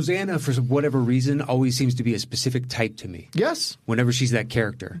high. But Rosanna, for whatever reason, always seems to be a specific type to me. Yes. Whenever she's that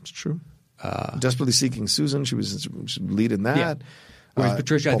character. It's true. Desperately Seeking Susan, she was leading that. Yeah. Whereas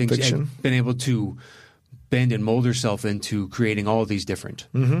Patricia, I think, has been able to bend and mold herself into creating all of these different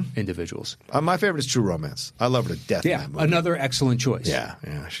individuals. My favorite is True Romance. I love her to death in that movie. Another excellent choice. Yeah,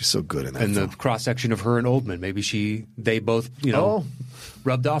 she's so good in that And film. the cross-section of her and Oldman. Maybe they both,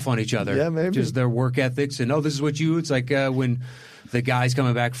 rubbed off on each other. Yeah, maybe. Just their work ethics and, this is what it's like when the guys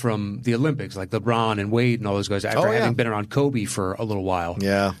coming back from the Olympics, like LeBron and Wade and all those guys, after having been around Kobe for a little while.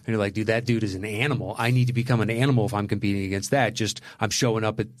 Yeah. And you're like, dude, that dude is an animal. I need to become an animal if I'm competing against that. Just I'm showing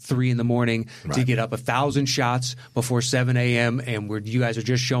up at 3 a.m. to get up 1,000 shots before 7 a.m. and you guys are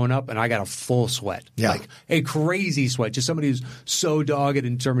just showing up, and I got a full sweat. Yeah. Like a crazy sweat. Just somebody who's so dogged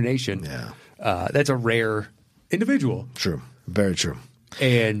in determination. Yeah. That's a rare individual. True. Very true.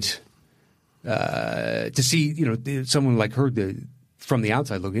 And to see, someone like her from the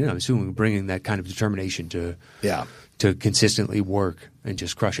outside looking in, I'm assuming bringing that kind of determination to consistently work and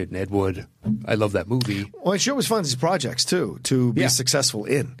just crush it. And Ed Wood, I love that movie. Well, she always finds these projects, too, to be successful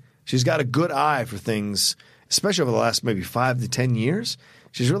in. She's got a good eye for things, especially over the last maybe 5 to 10 years.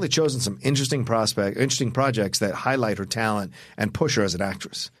 She's really chosen some interesting projects that highlight her talent and push her as an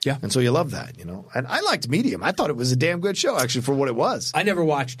actress. Yeah. And so you love that, And I liked Medium. I thought it was a damn good show, actually, for what it was. I never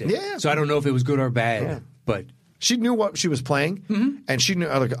watched it. Yeah. So I don't know if it was good or bad, but she knew what she was playing, and she knew,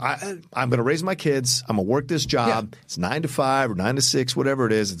 like, I'm going to raise my kids. I'm going to work this job. It's 9 to 5 or 9 to 6, whatever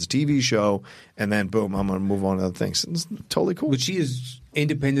it is. It's a TV show, and then, boom, I'm going to move on to other things. It's totally cool. But she is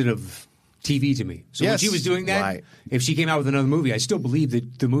independent of TV to me. So when she was doing that, if she came out with another movie, I still believe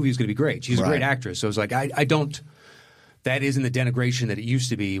that the movie was going to be great. She's a great actress. So it's like, I don't – that isn't the denigration that it used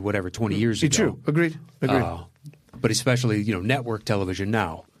to be, 20 years ago. True. Agreed. But especially, network television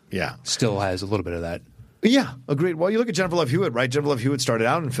now still has a little bit of that. Yeah, agreed. Well, you look at Jennifer Love Hewitt, right? Jennifer Love Hewitt started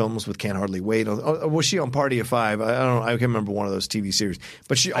out in films with Can't Hardly Wait. Was she on Party of Five? I don't know. I can't remember one of those TV series.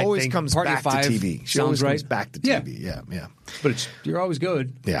 But she always comes back to TV. She always comes back to TV. Yeah. But you're always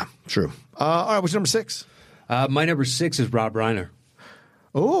good. Yeah, true. All right, what's number 6? My number 6 is Rob Reiner.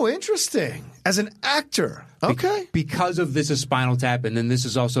 Oh, interesting. As an actor. Okay. Because of This Is Spinal Tap, and then this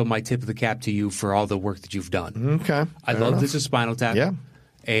is also my tip of the cap to you for all the work that you've done. Okay. I love This Is Spinal Tap. Yeah.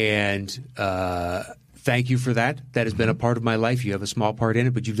 And thank you for that. That has been a part of my life. You have a small part in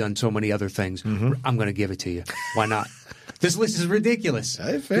it, but you've done so many other things. I'm going to give it to you. Why not? This list is ridiculous.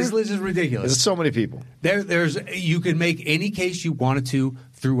 This list is ridiculous. There's so many people. You can make any case you wanted to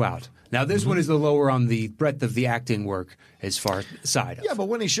throughout. Now, this one is the lower on the breadth of the acting work as far side of. Yeah, but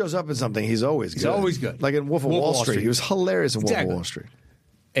when he shows up in something, he's always good. He's always good. Like in Wolf of Wall Street. He was hilarious in Wolf of Wall Street.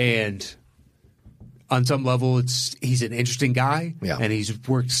 And on some level, he's an interesting guy, and he's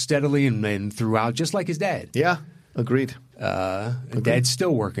worked steadily and throughout, just like his dad. Yeah, agreed. Dad's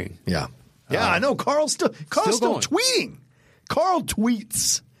still working. Yeah, I know. Carl's still tweeting. Carl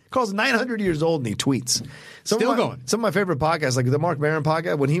tweets. Carl's 900 years old and he tweets. Some of my favorite podcasts, like the Mark Maron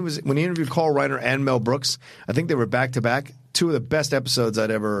podcast, when he interviewed Carl Reiner and Mel Brooks, I think they were back to back. 2 of the best episodes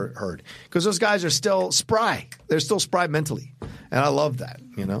I'd ever heard, because those guys are still spry. They're still spry mentally. And I love that,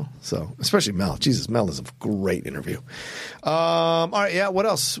 So, especially Mel. Jesus, Mel is a great interview. All right, yeah. What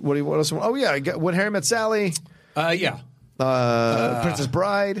else? What else? Oh, yeah. When Harry Met Sally. Yeah. Princess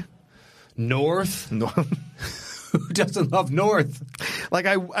Bride. North. Who doesn't love North? Like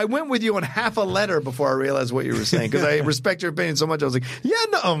I went with you on half a letter before I realized what you were saying, because I respect your opinion so much. I was like, yeah,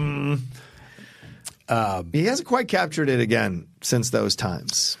 no. He hasn't quite captured it again since those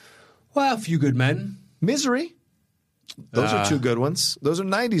times. Well, A Few Good Men. Misery. Those are 2 good ones. Those are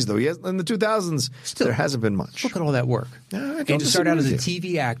 90s, though. In the 2000s, there hasn't been much. Look at all that work. And to start out as a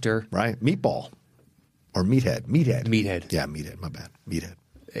TV actor. Right. Meatball. Or Meathead. Meathead. Yeah, Meathead. My bad. Meathead.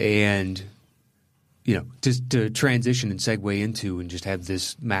 And, just to transition and segue into and just have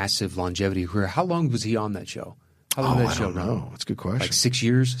this massive longevity career. How long was he on that show? How long did that show run? I don't know. That's a good question. Like 6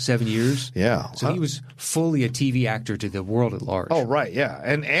 years, 7 years? Yeah. So he was fully a TV actor to the world at large. Oh, right, yeah.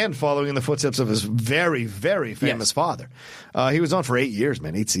 And following in the footsteps of his very, very famous father. He was on for 8 years,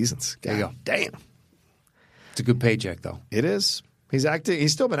 man. 8 seasons. God, there you go. Damn. It's a good paycheck, though. It is. He's acting.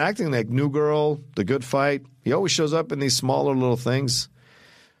 He's still been acting like New Girl, The Good Fight. He always shows up in these smaller little things.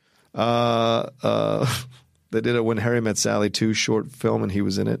 They did a When Harry Met Sally 2 short film, and he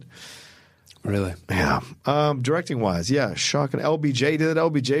was in it. Really? Yeah. Directing-wise, yeah, shocking. LBJ did an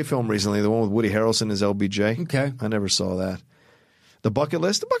LBJ film recently, the one with Woody Harrelson as LBJ. Okay. I never saw that. The Bucket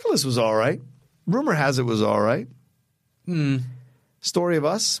List was all right. Rumor has it was all right. Story of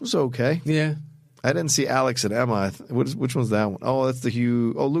Us was okay. Yeah. I didn't see Alex and Emma. Which one's that one? Oh, that's the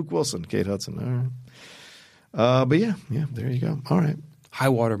Luke Wilson, Kate Hudson. All right. But yeah, there you go. All right. High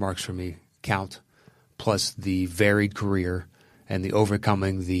water marks for me count, plus the varied career and the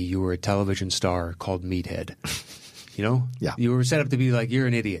overcoming you were a television star called Meathead. Yeah. You were set up to be like, you're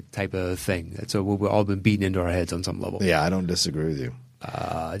an idiot type of thing. That's what we've all been beaten into our heads on some level. Yeah, I don't disagree with you.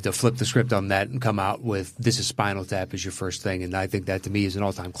 To flip the script on that and come out with This Is Spinal Tap as your first thing. And I think that to me is an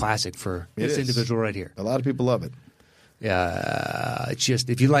all-time classic for this individual right here. A lot of people love it. It's just,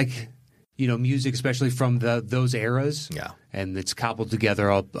 if you like music, especially from those eras. Yeah. And it's cobbled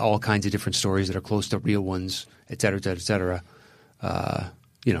together all kinds of different stories that are close to real ones, et cetera, et cetera, et cetera.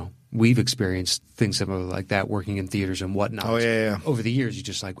 We've experienced things similar like that working in theaters and whatnot. Oh, yeah. Over the years, you're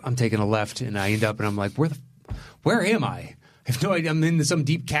just like, I'm taking a left, and I end up, and I'm like, where am I? I have no idea. I'm in some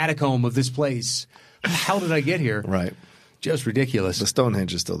deep catacomb of this place. How did I get here? Right. Just ridiculous. The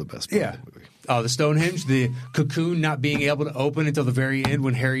Stonehenge is still the best part of the movie. Oh, the Stonehenge, the cocoon not being able to open until the very end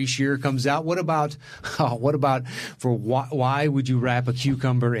when Harry Shearer comes out. What about why would you wrap a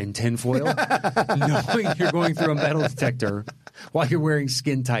cucumber in tinfoil knowing you're going through a metal detector while you're wearing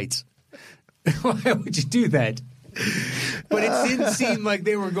skin tights? Why would you do that? But it didn't seem like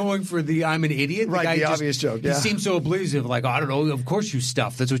they were going for the I'm an idiot. Right, the obvious joke. Yeah. He seemed so oblivious, like, I don't know, of course you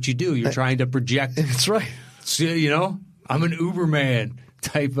stuff. That's what you do. You're trying to project. That's right. So, I'm an Uberman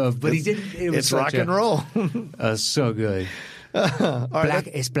type of, but he didn't. It's rock and roll. So good. Black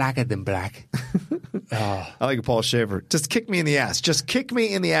is blacker than black. I like Paul Shaver. Just kick me in the ass. Just kick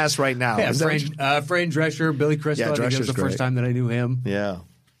me in the ass right now. Yeah, Fran Drescher, Billy Crystal. Yeah, I think that was the first time that I knew him. Yeah.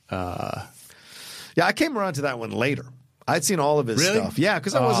 Yeah, I came around to that one later. I'd seen all of his stuff. Yeah,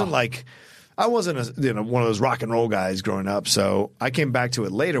 because I wasn't one of those rock and roll guys growing up. So I came back to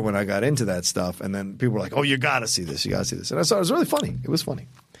it later when I got into that stuff, and then people were like, "Oh, you got to see this. You got to see this." And I saw it was really funny. It was funny.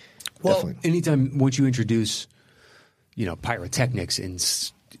 Well, Definitely. once you introduce, pyrotechnics and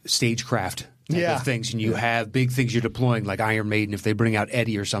stagecraft type of things, and you have big things you're deploying, like Iron Maiden, if they bring out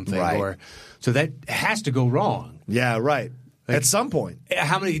Eddie or something, so that has to go wrong. Yeah, right. At some point.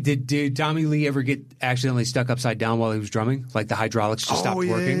 How many did Tommy Lee ever get accidentally stuck upside down while he was drumming? Like the hydraulics just stopped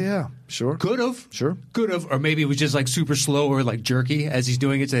working? Yeah, sure. Could have. Sure. Could have. Or maybe it was just like super slow or like jerky as he's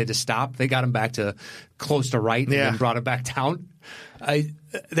doing it, so they had to stop. They got him back to close to right and then brought him back down.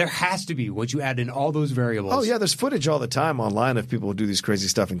 There has to be, once you add in all those variables. Oh, yeah, there's footage all the time online of people who do these crazy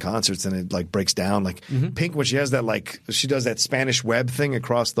stuff in concerts and it like breaks down. Like Pink, when she has that, she does that Spanish web thing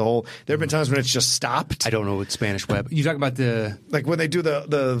across the whole. There have been times when it's just stopped. I don't know what Spanish web. You talking about the. Like when they do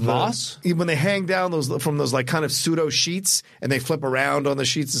the Moss? When they hang down from those like kind of pseudo sheets and they flip around on the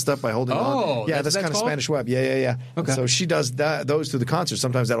sheets and stuff by holding on. Oh, yeah, that's kind of called? Spanish web. Yeah. Okay. So she does those through the concert.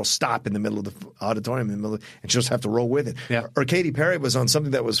 Sometimes that'll stop in the middle of the auditorium and she'll just have to roll with it. Yeah. Or Katy Perry was on something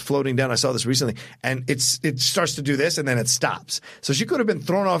that was floating down. I saw this recently, and it starts to do this, and then it stops. So she could have been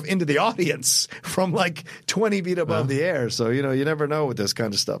thrown off into the audience from like 20 feet above the air. So you never know with this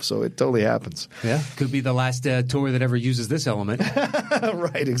kind of stuff. So it totally happens. Yeah, could be the last tour that ever uses this element.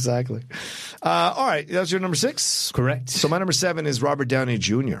 Right, exactly. All right, that was your number 6? Correct. So my number 7 is Robert Downey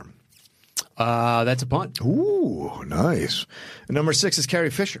Jr. That's a punt. Ooh, nice. And number 6 is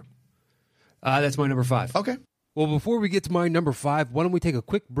Carrie Fisher. That's my number 5. Okay. Well, before we get to my number 5, why don't we take a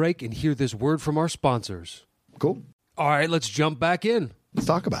quick break and hear this word from our sponsors? Cool. All right, let's jump back in. Let's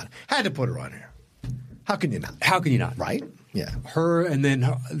talk about it. Had to put her on here. How can you not? How can you not? Right? Yeah. Her, and then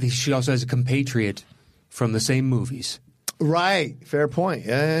she also has a compatriot from the same movies. Right. Fair point.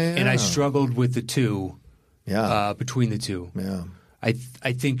 Yeah. And I struggled with the two. Yeah. Between the two. Yeah. I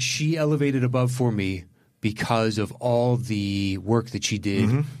think she elevated above for me because of all the work that she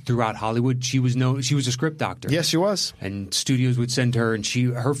did throughout Hollywood. She was a script doctor. Yes, she was. And studios would send her, and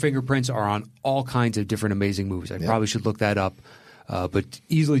her fingerprints are on all kinds of different amazing movies. I probably should look that up. But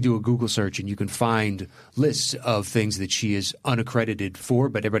easily do a Google search, and you can find lists of things that she is unaccredited for,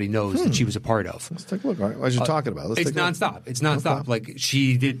 but everybody knows that she was a part of. Let's take a look. All right. What are you talking about? It's nonstop. It's nonstop. Okay. Like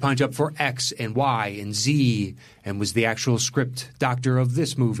she did Punch Up for X and Y and Z, and was the actual script doctor of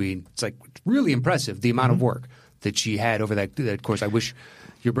this movie. It's like really impressive the amount of work that she had over that course. I wish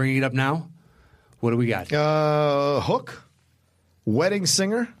you're bringing it up now. What do we got? Hook, Wedding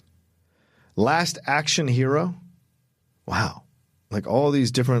Singer, Last Action Hero. Wow. Like all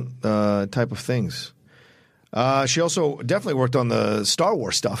these different type of things. She also definitely worked on the Star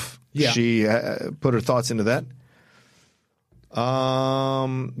Wars stuff. Yeah. She put her thoughts into that.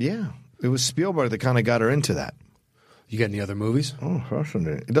 Yeah. It was Spielberg that kind of got her into that. You got any other movies? Oh,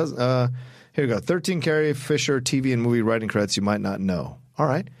 fascinating. It does. Here we go. 13 Carrie Fisher TV and movie writing credits you might not know. All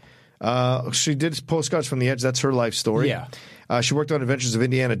right. She did Postcards from the Edge. That's her life story. Yeah. She worked on Adventures of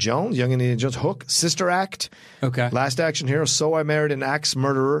Indiana Jones, Young Indiana Jones, Hook, Sister Act, Okay. Last Action Hero, So I Married an Axe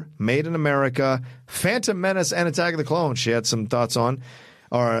Murderer, Made in America, Phantom Menace, and Attack of the Clones. She had some thoughts on.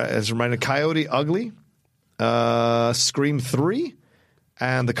 Or as a reminder, Coyote Ugly, Scream 3,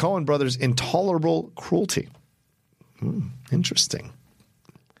 and the Coen Brothers' Intolerable Cruelty. Interesting.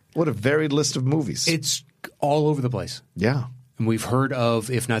 What a varied list of movies. It's all over the place. Yeah. And we've heard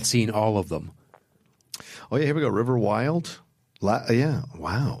of, if not seen, all of them. Oh, yeah, here we go. River Wild. Yeah,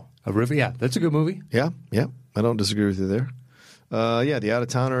 wow. A River, yeah, that's a good movie. Yeah. I don't disagree with you there. The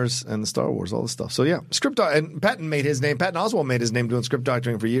Out-of-Towners and the Star Wars, all this stuff. So, yeah, and Patton Oswalt made his name doing script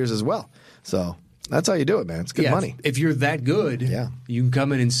doctoring for years as well. So that's how you do it, man. It's good money. If you're that good, you can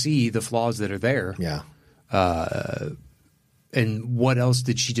come in and see the flaws that are there. Yeah. And what else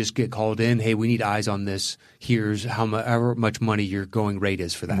did she just get called in? Hey, we need eyes on this. Here's however much money your going rate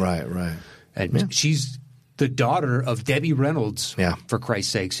is for that. Right. And she's the daughter of Debbie Reynolds, for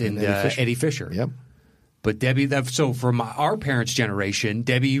Christ's sakes, and Eddie Fisher. Yep. But Debbie, so from our parents' generation,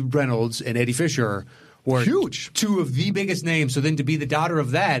 Debbie Reynolds and Eddie Fisher were huge, two of the biggest names. So then to be the daughter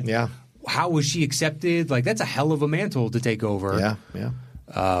of that, how was she accepted? Like, that's a hell of a mantle to take over. Yeah.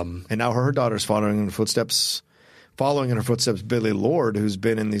 And now her daughter's following in her footsteps, Billy Lord, who's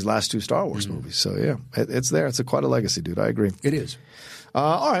been in these last 2 Star Wars movies. So, yeah, it's there. It's quite a legacy, dude. I agree. It is.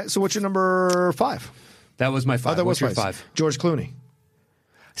 All right, so what's your number 5? That was my 5. That what's was your 5? George Clooney.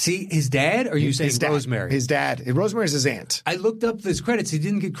 See, his dad, or are you saying Rosemary? His dad. Rosemary's his aunt. I looked up his credits. He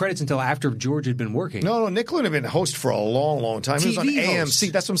didn't get credits until after George had been working. No, Nick Clooney had been a host for a long, long time. He was on AMC.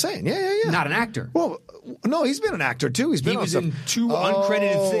 Host. That's what I'm saying. Yeah. Not an actor. Well, no, he's been an actor, too. He was in 2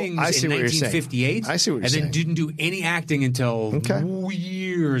 uncredited things in 1958. I see what you're saying. And then didn't do any acting until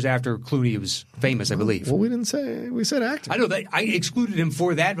years after Clooney was famous, I believe. Well, we didn't say. We said actor. I know that. I excluded him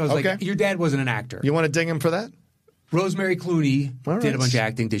for that. But I was like, your dad wasn't an actor. You want to ding him for that? Rosemary Clooney did a bunch of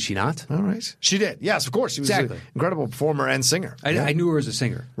acting, did she not? All right. She did. Yes, of course. She was an incredible performer and singer. I knew her as a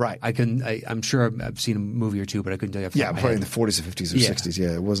singer. Right. I'm sure I've seen a movie or two, but I couldn't tell you. Probably in the 40s or 50s or 60s.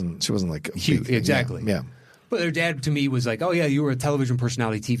 Yeah, she wasn't like huge. Exactly. Yeah. But her dad, to me, was like, oh, yeah, you were a television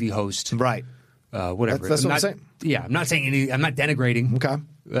personality, TV host. Right. Whatever. That's what I'm saying. Yeah, I'm not saying anything. I'm not denigrating. Okay.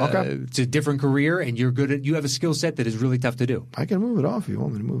 It's a different career, and you have a skill set that is really tough to do. I can move it off if you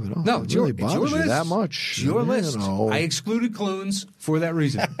want me to move it off. No, it really bothers you that much. It's your list. I excluded Clooney for that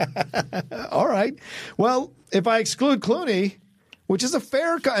reason. All right. Well, if I exclude Clooney, which is a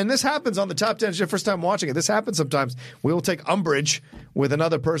fair – and this happens on the top 10. It's your first time watching it. This happens sometimes. We will take umbrage with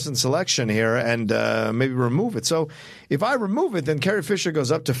another person's selection here and maybe remove it. So if I remove it, then Carrie Fisher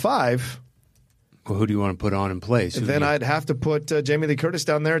goes up to 5. Well, who do you want to put on in place? Then I'd have to put Jamie Lee Curtis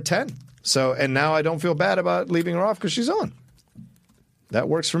down there at 10. So, and now I don't feel bad about leaving her off because she's on. That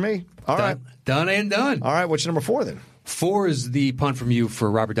works for me. All right. Done and done. All right. What's your number 4 then? 4 is the punt from you for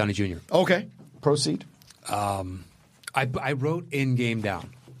Robert Downey Jr. Okay. Proceed. I wrote In-Game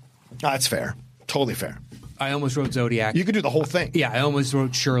down. That's fair. Totally fair. I almost wrote Zodiac. You could do the whole thing. Yeah, I almost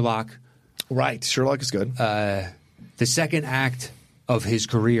wrote Sherlock. Right. Sherlock is good. The second act of his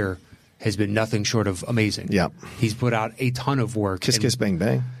career has been nothing short of amazing. Yeah. He's put out a ton of work. Kiss Kiss Bang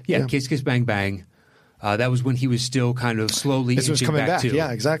Bang. Yeah, Kiss Kiss Bang Bang. That was when he was still kind of slowly inching back too.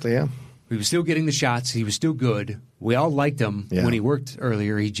 Yeah, exactly, yeah. He was still getting the shots. He was still good. We all liked him when he worked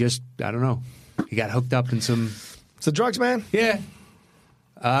earlier. He just, I don't know, he got hooked up in some... It's the drugs, man. Yeah.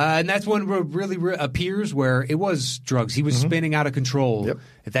 And that's when it really appears where it was drugs. He was spinning out of control. Yep.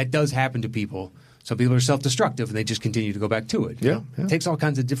 If that does happen to people... Some people are self-destructive, and they just continue to go back to it. Yeah. It takes all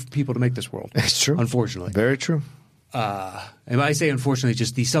kinds of different people to make this world. It's true. Unfortunately. Very true. And I say unfortunately,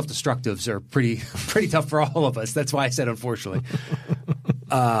 just these self-destructives are pretty tough for all of us. That's why I said unfortunately.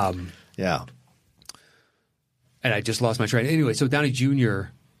 Yeah. And I just lost my train. Anyway, so Downey Jr.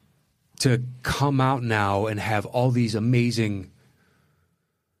 to come out now and have all these amazing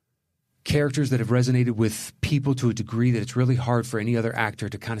characters that have resonated with people to a degree that it's really hard for any other actor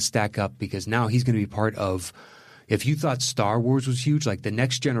to kind of stack up, because now he's going to be part of, if you thought Star Wars was huge, like the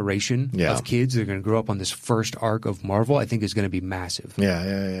next generation of kids that are going to grow up on this first arc of Marvel, I think is going to be massive.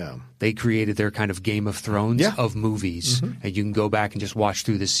 Yeah. They created their kind of Game of Thrones of movies, and you can go back and just watch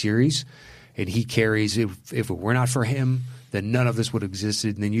through this series, and he carries, if it were not for him, then none of this would have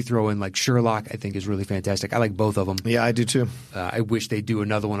existed. And then you throw in like Sherlock, I think is really fantastic. I like both of them. Yeah, I do too. I wish they'd do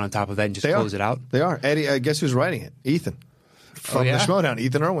another one on top of that and just close it out. They are. Eddie, guess who's writing it? Ethan. From the Schmodown.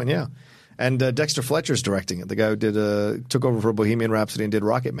 Ethan Irwin, yeah. And Dexter Fletcher's directing it. The guy who took over for Bohemian Rhapsody and did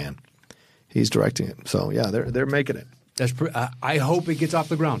Rocket Man. He's directing it. So, yeah, they're making it. I hope it gets off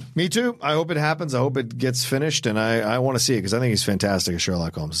the ground. Me too. I hope it happens. I hope it gets finished, and I want to see it because I think he's fantastic as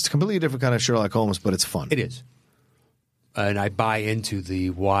Sherlock Holmes. It's a completely different kind of Sherlock Holmes, but it's fun. It is. And I buy into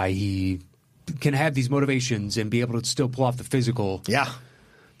the why he can have these motivations and be able to still pull off the physical. Yeah.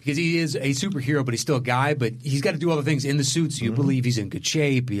 Because he is a superhero, but he's still a guy, but he's got to do all the things in the suit so you believe he's in good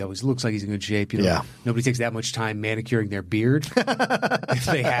shape. He always looks like he's in good shape. You know, nobody takes that much time manicuring their beard if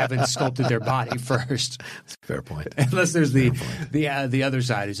they haven't sculpted their body first. Fair point. Unless there's the other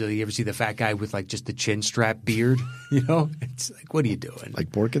side. Is you ever see the fat guy with like just the chin strap beard? You know, it's like, what are you doing? Like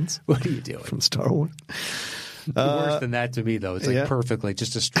Porkins? What are you doing? From Star Wars? Worse than that to me, though. It's like perfectly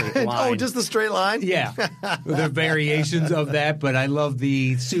just a straight line. Oh, just the straight line? Yeah. There are variations of that, but I love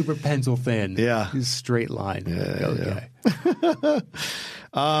the super pencil thin. Yeah. Straight line. Okay.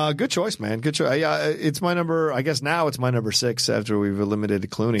 Good choice, man. Good choice. Yeah, it's my number. I guess now it's my number 6 after we've eliminated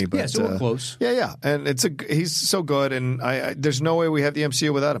Clooney. But, so we're close. Yeah, and he's so good, and I there's no way we have the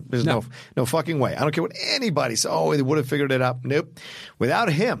MCU without him. There's no fucking way. I don't care what anybody says. Oh, they would have figured it out. Nope. Without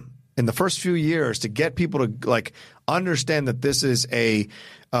him, in the first few years, to get people to like understand that this is a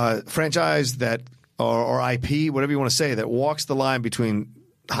franchise that or IP, whatever you want to say, that walks the line between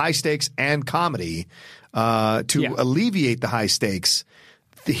high stakes and comedy to alleviate the high stakes.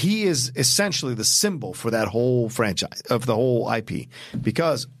 He is essentially the symbol for that whole franchise, of the whole IP,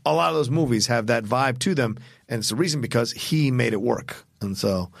 because a lot of those movies have that vibe to them, and it's the reason because he made it work. And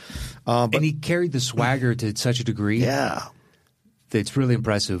so, and he carried the swagger to such a degree. Yeah. That's really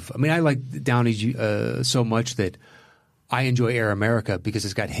impressive. I mean, I like Downey so much that I enjoy Air America because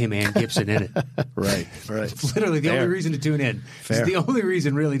it's got him and Gibson in it. Right. It's literally the only reason to tune in. It's the only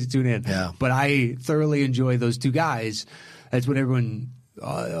reason really to tune in. Yeah. But I thoroughly enjoy those two guys. That's what everyone...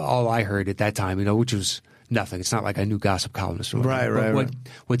 all I heard at that time, which was nothing. It's not like I knew gossip columnists. Or whatever. Right.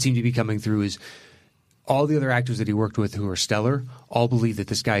 What seemed to be coming through is all the other actors that he worked with who are stellar all believe that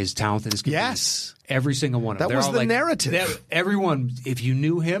this guy is talented. Yes. Every single one of them. That was the narrative. Everyone, if you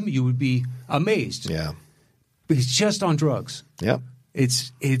knew him, you would be amazed. Yeah. But he's just on drugs. Yep.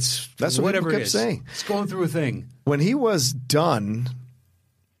 It's that's what whatever people kept it is. saying. It's going through a thing. When he was done,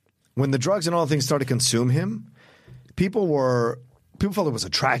 when the drugs and all the things started to consume him, people felt it was a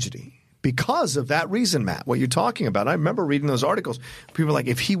tragedy because of that reason, Matt, what you're talking about. I remember reading those articles. People were like,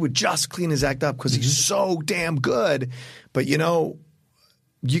 if he would just clean his act up because he's so damn good. But,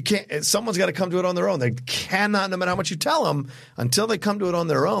 you can't. Someone's got to come to it on their own. They cannot, no matter how much you tell them, until they come to it on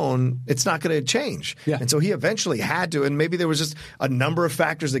their own, it's not going to change. Yeah. And so he eventually had to, and maybe there was just a number of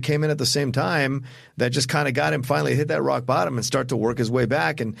factors that came in at the same time that just kind of got him finally hit that rock bottom and start to work his way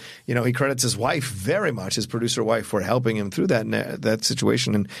back. And he credits his wife very much, his producer wife, for helping him through that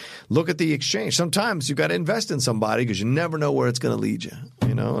situation. And look at the exchange. Sometimes you got to invest in somebody because you never know where it's going to lead you,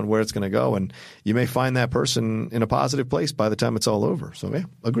 and where it's going to go. And you may find that person in a positive place by the time it's all over. So yeah.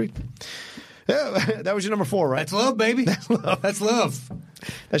 Agreed. Yeah, that was your number 4, right? That's love, baby. That's love.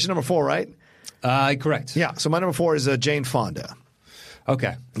 That's your number 4, right? Correct. Yeah. So my number 4 is Jane Fonda.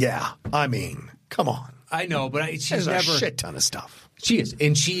 Okay. Yeah. I mean, come on. I know, but she's There's never a shit ton of stuff. She is,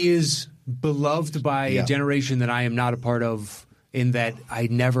 and she is beloved by a generation that I am not a part of. In that I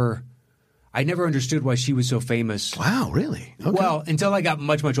never understood why she was so famous. Wow, really? Okay. Well, until I got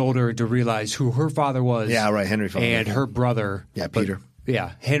much, much older to realize who her father was. Yeah, right, Henry Fonda. And her brother. Yeah, Peter.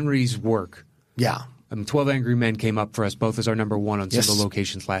 Henry's work. Yeah. 12 Angry Men came up for us both as our number 1 on single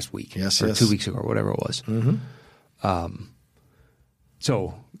locations last week. Yes, or 2 weeks ago or whatever it was. Mm-hmm.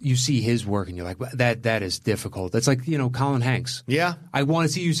 So you see his work and you're like, that is difficult. That's like, Colin Hanks. Yeah. I want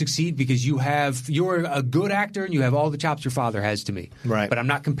to see you succeed because you're a good actor and you have all the chops your father has to me. Right. But I'm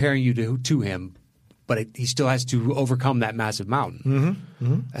not comparing you to him. But he still has to overcome that massive mountain. Mm-hmm.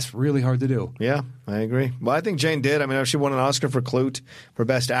 Mm-hmm. That's really hard to do. Yeah, I agree. Well, I think Jane did. I mean, she won an Oscar for Klute for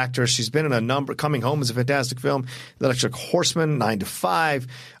Best Actress. She's been in a number. Coming Home is a fantastic film. The Electric Horseman, 9 to 5.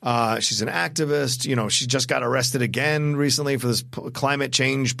 She's an activist. She just got arrested again recently for this climate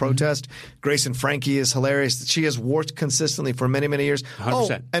change protest. Grace and Frankie is hilarious. She has worked consistently for many, many years. 100%.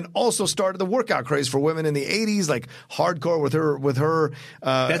 Oh, and also started the workout craze for women in the 80s, like hardcore with her.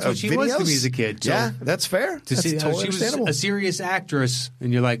 That's what she videos. was to me as a kid. So yeah, that's fair. That's totally she was understandable. a serious actress,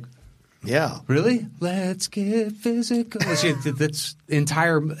 and you're like, yeah, really? Let's get physical. That's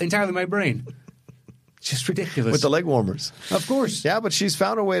entirely my brain. Just ridiculous. With the leg warmers. Of course. Yeah, but she's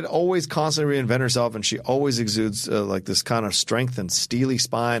found a way to always constantly reinvent herself, and she always exudes like this kind of strength and steely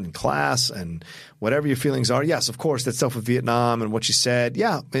spine and class and whatever your feelings are. Yes, of course, that stuff with Vietnam and what she said.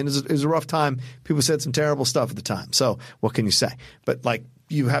 Yeah, it was a rough time. People said some terrible stuff at the time. So what can you say? But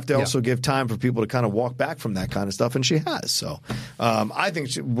you have to also give time for people to kind of walk back from that kind of stuff, and she has. So I think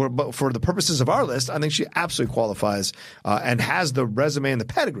for the purposes of our list, I think she absolutely qualifies and has the resume and the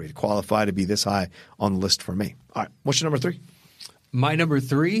pedigree to qualify to be this high on the list for me. All right, what's your number 3? My number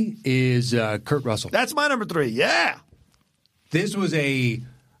 3 is Kurt Russell. That's my number 3, yeah. This was I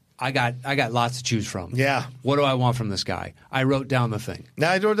got lots to choose from. Yeah. What do I want from this guy? I wrote down The Thing.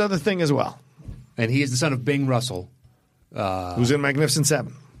 Now I wrote down The Thing as well. And he is the son of Bing Russell. Who's in Magnificent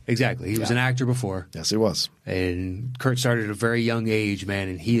Seven. Exactly. He was an actor before. Yes, he was. And Kurt started at a very young age, man,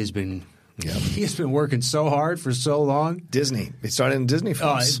 and he has been working so hard for so long. Disney. He started in Disney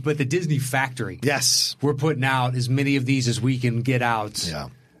films. But the Disney factory. Yes. We're putting out as many of these as we can get out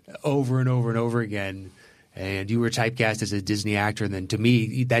over and over and over again. and you were typecast as a Disney actor, and then to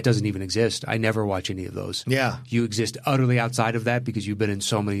me, that doesn't even exist. I never watch any of those. Yeah. You exist utterly outside of that because you've been in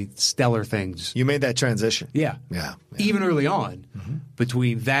so many stellar things. You made that transition. Yeah. Yeah. Even early on,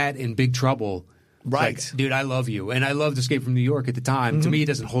 between that and Big Trouble. Right. Like, dude, I love you. And I loved Escape from New York at the time. To me, it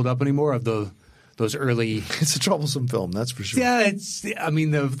doesn't hold up anymore of those early. It's a troublesome film, that's for sure. Yeah,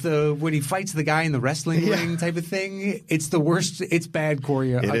 the when he fights the guy in the wrestling ring type of thing, it's the worst. It's bad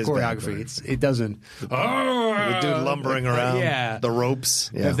choreography. It doesn't. The dude lumbering around. Yeah. The ropes.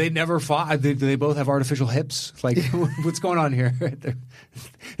 Yeah. Have they never fought? Do they both have artificial hips? Like, what's going on here?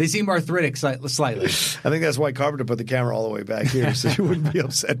 They seem arthritic slightly. I think that's why Carpenter put the camera all the way back here, so you wouldn't be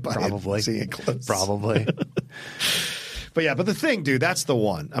upset by seeing it close. Probably. But the Thing, dude, that's the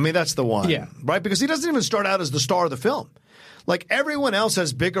one. I mean, that's the one. Yeah. Right? Because he doesn't even start out as the star of the film. Like, everyone else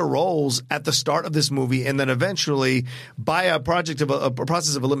has bigger roles at the start of this movie, and then eventually, by a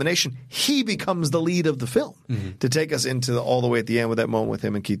process of elimination, he becomes the lead of the film to take us into all the way at the end with that moment with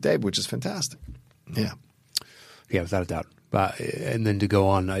him and Keith David, which is fantastic. Yeah. Yeah, without a doubt. And then to go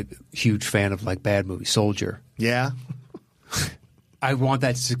on, I'm a huge fan of like bad movie Soldier. Yeah. I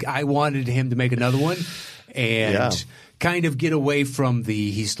wanted him to make another one and kind of get away from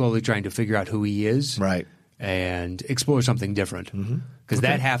he's slowly trying to figure out who he is. Right. And explore something different. Because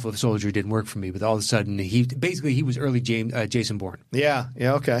that half of Soldier didn't work for me, but all of a sudden he was early Jason Bourne. Yeah,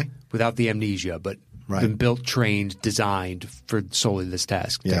 okay. Without the amnesia, but been built, trained, designed for solely this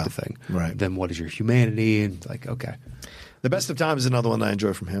task type of thing. Right. Then what is your humanity? And like, okay. The Best of Time is another one I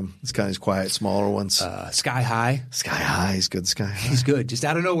enjoy from him. It's kind of his quiet, smaller ones. Sky High. Sky High. He's good. Sky High. He's good. Just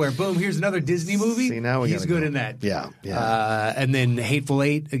out of nowhere. Boom. Here's another Disney movie. See, now he's good in that. Yeah. And then Hateful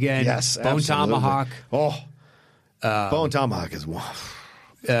Eight again. Yes. Bone Tomahawk. Oh. Bone Tomahawk is one.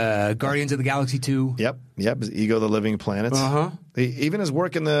 Guardians of the Galaxy 2. Yep. His Ego, the Living Planets. Uh-huh. Even his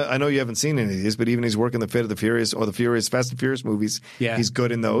work in I know you haven't seen any of these, but even his work in the Fate of the Furious or the Fast and Furious movies, he's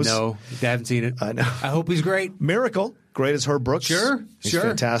good in those. No, I haven't seen it. I know. I hope he's great. Miracle. Great as Herb Brooks. He's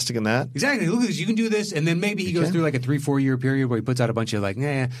fantastic in that. Exactly. Look at this. You can do this, and then maybe he goes through like a 3-4 year period where he puts out a bunch of like,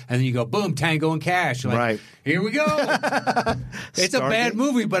 and then you go, boom, Tango and Cash. Like, right. Here we go. It's a bad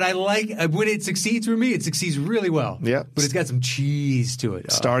movie, but I like when it succeeds for me. It succeeds really well. Yeah. But it's got some cheese to it.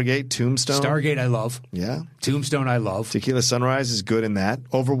 Stargate, Tombstone. Stargate, I love. Yeah. Tombstone, I love. Tequila Sunrise is good in that.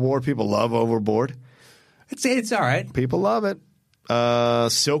 Overboard, people love Overboard. It's all right. People love it.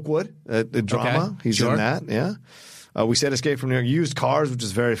 Silkwood, the drama. He's in that. Yeah. We said Escape from New York. Used Cars, which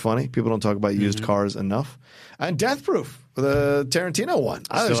is very funny. People don't talk about Used Cars enough. And Death Proof, the Tarantino one.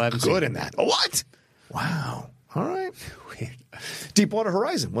 I was good in that. What? Wow. All right. Deepwater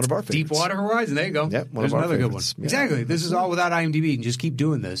Horizon, one of our favorites. Deepwater Horizon, there you go. Yep, There's another good one. Yeah. Exactly. This is all without IMDb. You can just keep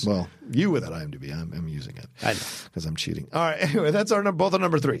doing this. Well, you without IMDb. I'm using it. I know. Because I'm cheating. All right. Anyway, that's both our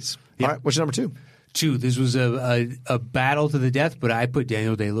number threes. Yep. All right. What's your number two? Two. This was a battle to the death, but I put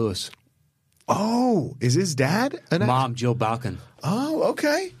Daniel Day-Lewis. Oh, is his dad an actor? Mom, Jill Balkin. Oh,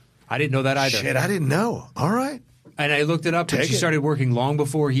 okay. I didn't know that either. Shit, I didn't know. All right. And I looked it up, and she started working long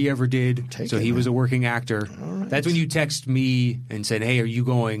before he ever did. He was a working actor. Right. That's when you text me and said, hey, are you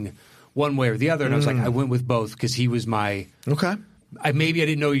going one way or the other? And I was like, I went with both because he was my... Okay. Maybe I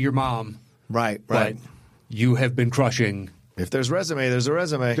didn't know your mom. Right. But you have been crushing... If there's resume, there's a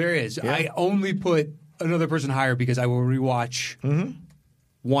resume. There is. Yeah. I only put another person higher because I will rewatch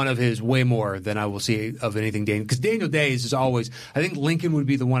one of his way more than I will see of anything Daniel. Because Daniel Day is always, I think Lincoln would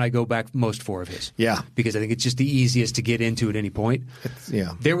be the one I go back most for of his. Yeah. Because I think it's just the easiest to get into at any point.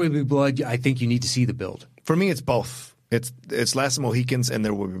 There Will Be Blood, I think you need to see the build. For me, it's both. It's Last of the Mohicans and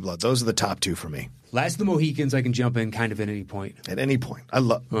There Will Be Blood. Those are the top two for me. Last of the Mohicans, I can jump in kind of at any point. At any point. I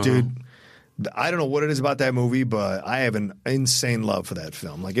love, dude. I don't know what it is about that movie, but I have an insane love for that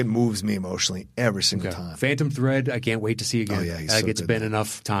film. Like, it moves me emotionally every single time. Phantom Thread, I can't wait to see again. Oh, yeah, he's like, so it's good been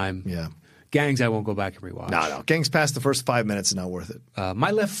enough time. Yeah. Gangs, I won't go back and rewatch. No. Gangs past the first 5 minutes is not worth it. My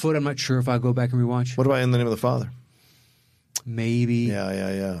Left Foot, I'm not sure if I'll go back and rewatch. What about In the Name of the Father? Maybe.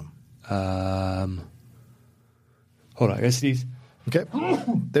 Yeah. Hold on, I got Steve. Okay.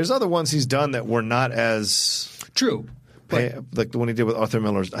 There's other ones he's done that were not as... True. Like the one he did with Arthur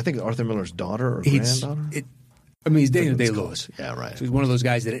Miller's, I think Arthur Miller's daughter or granddaughter? He's Daniel Day-Lewis. Yeah, right. So he's one of those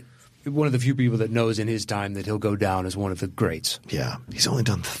guys one of the few people that knows in his time that he'll go down as one of the greats. Yeah. He's only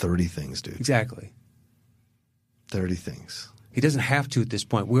done 30 things, dude. Exactly. 30 things. He doesn't have to at this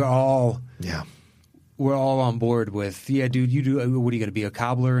point. We're all on board with, dude, you do, what are you going to be, a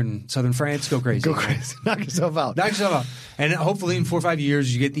cobbler in southern France? Go crazy. Go crazy. Knock yourself out. And hopefully in 4 or 5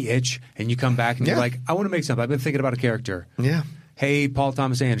 years you get the itch and you come back and you're like, I want to make something. I've been thinking about a character. Yeah. Hey, Paul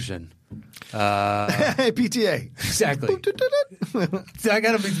Thomas Anderson. Hey, PTA. Exactly. I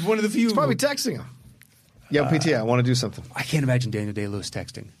got to be one of the few. He's probably texting him. Yeah, PT, I want to do something. I can't imagine Daniel Day-Lewis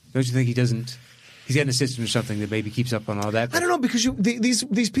texting. Don't you think he doesn't? He's got an assistant or something that maybe keeps up on all that. I don't know, because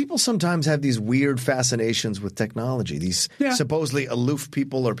these people sometimes have these weird fascinations with technology. These supposedly aloof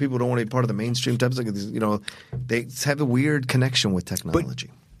people or people who don't want to be part of the mainstream types. Like these, they have a weird connection with technology.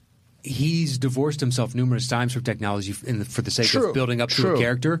 But he's divorced himself numerous times from technology for the sake of building up to a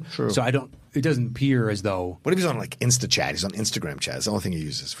character. True. So it doesn't appear as though. What if he's on like InstaChat? He's on Instagram chat. It's the only thing he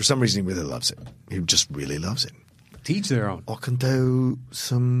uses. For some reason, he really loves it. He just really loves it. Teach their own. I can do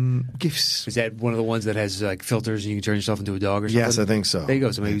some GIFs. Is that one of the ones that has like filters and you can turn yourself into a dog or something? Yes, I think so. There you go.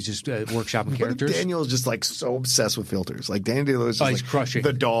 So maybe he's just workshopping characters. Daniel is just like so obsessed with filters. Like Daniel Day-Lewis is he's crushing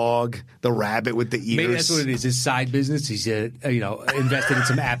the dog, the rabbit with the ears. Maybe that's what it is. His side business. He's invested in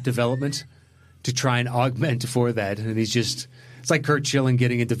some app development to try and augment for that. And it's like Kurt Schilling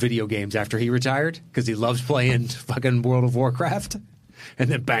getting into video games after he retired because he loves playing fucking World of Warcraft.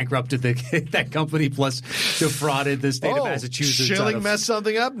 And then bankrupted that company, plus defrauded the state of Massachusetts. Schilling messed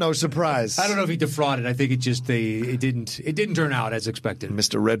something up? No surprise. I don't know if he defrauded. I think it didn't turn out as expected.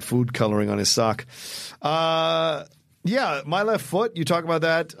 Mr. Red food coloring on his sock. My left foot. You talk about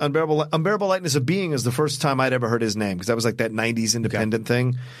that. Unbearable Lightness of Being is the first time I'd ever heard his name because that was like that '90s independent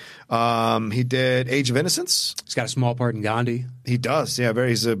thing. He did Age of Innocence. He's got a small part in Gandhi. He does. Yeah,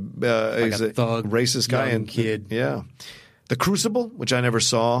 he's a thug, racist guy and kid. Yeah. The Crucible, which I never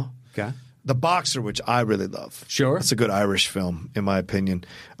saw. Okay. The Boxer, which I really love. Sure. It's a good Irish film, in my opinion.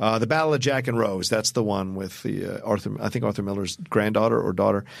 The Battle of Jack and Rose, that's the one with the Arthur Miller's granddaughter or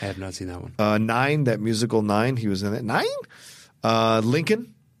daughter. I have not seen that one. Nine, that musical Nine, he was in that. Nine?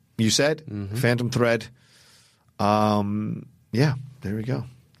 Lincoln, you said. Mm-hmm. Phantom Thread. There we go.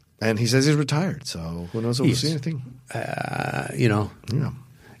 And he says he's retired, so who knows if we'll see anything. It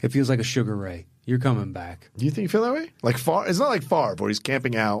feels like a Sugar Ray. You're coming back. Do you think you feel that way? Like it's not like Favre where he's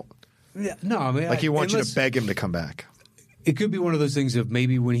camping out. Yeah, no, I mean, like he wants you to beg him to come back. It could be one of those things of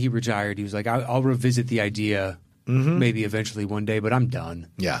maybe when he retired, he was like, I'll revisit the idea maybe eventually one day, but I'm done.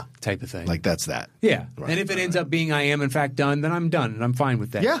 Yeah. Type of thing. Like that's that. Yeah. Right, and if it ends up being I am in fact done, then I'm done and I'm fine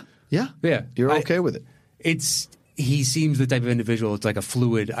with that. Yeah. You're okay with it. He seems the type of individual, it's like a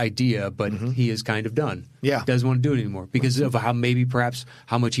fluid idea, but he is kind of done. Yeah. Doesn't want to do it anymore because of how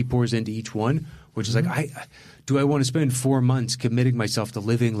much he pours into each one, which is like, do I want to spend 4 months committing myself to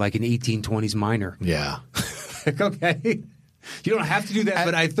living like an 1820s miner? Yeah. Okay. You don't have to do that,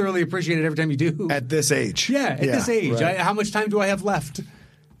 but I thoroughly appreciate it every time you do. At this age. Yeah, at this age. Right. How much time do I have left?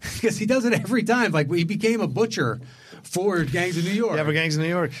 Because he does it every time. Like he became a butcher for Gangs of New York. Yeah, for Gangs of New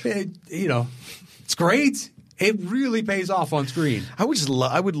York. It's great. It really pays off on screen. I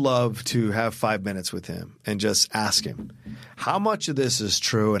would love to have 5 minutes with him and just ask him how much of this is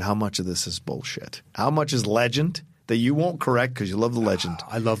true and how much of this is bullshit. How much is legend that you won't correct because you love the legend.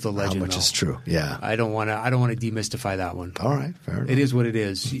 I love the legend. How much is true? Yeah. I don't want to demystify that one. All right, fair enough. It is what it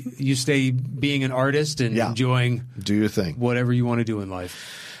is. You stay being an artist and enjoying do your thing, whatever you want to do in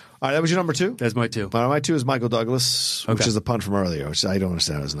life. All right, that was your number 2? That's my 2. My 2 is Michael Douglas, which is a pun from earlier, which I don't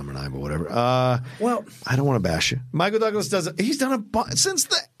understand as number 9, but whatever. Well, I don't want to bash you. Michael Douglas he's done since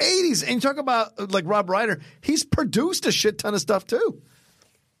the 80s. And you talk about like Rob Reiner, he's produced a shit ton of stuff too.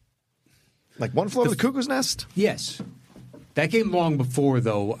 Like One Flew Over the Cuckoo's Nest? Yes. That came long before,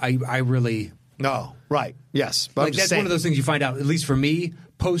 though. I really... No, right. Yes. But like, that's one of those things you find out, at least for me,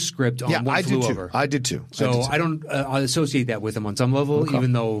 postscript on One Flew Over. I did too. So I don't associate that with him on some level,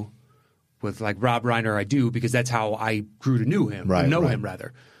 even though with like Rob Reiner I do, because that's how I grew to know him.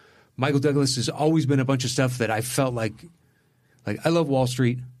 Michael Douglas has always been a bunch of stuff that I felt like I love Wall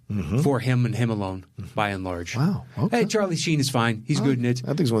Street for him and him alone, by and large. Wow. Okay. Hey, Charlie Sheen is fine. He's good in it. I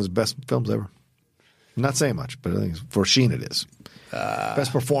think it's one of his best films ever. I'm not saying much, but I think for Sheen it is.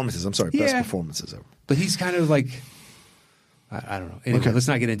 Best performances. I'm sorry, best performances ever. But he's kind of like, I don't know. Anyway, let's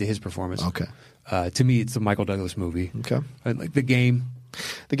not get into his performance. Okay. To me, it's the Michael Douglas movie. Okay. Like The Game.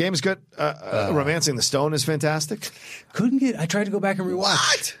 The Game is good. Romancing the Stone is fantastic. I tried to go back and rewatch.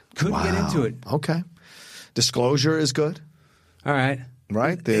 What? Couldn't get into it. Okay. Disclosure is good. All right.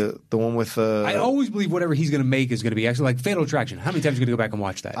 Right? The one with... I always believe whatever he's going to make is going to be actually like Fatal Attraction. How many times are you going to go back and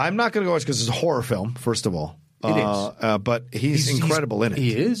watch that? I'm not going to go watch because it's a horror film, first of all. It is. But he's incredible in it.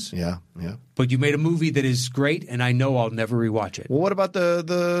 He is? Yeah. But you made a movie that is great, and I know I'll never rewatch it. Well, what about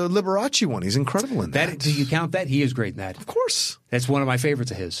the Liberace one? He's incredible in that. Do you count that? He is great in that. Of course. That's one of my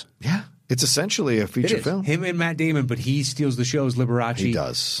favorites of his. Yeah. It's essentially a feature film. Him and Matt Damon, but he steals the show as Liberace. He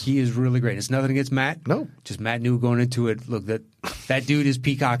does. He is really great. It's nothing against Matt. No. Just Matt knew going into it, look, that dude is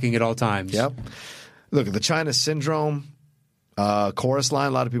peacocking at all times. Yep. Look, the China Syndrome chorus line,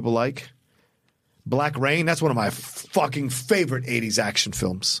 a lot of people like. Black Rain, that's one of my fucking favorite 80s action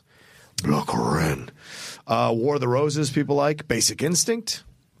films. Black Rain. War of the Roses, people like. Basic Instinct.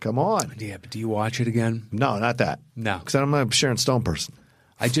 Come on. Yeah, but do you watch it again? No, not that. No. Because I'm not a Sharon Stone person.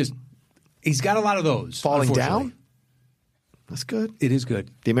 He's got a lot of those. Falling Down? That's good. It is good.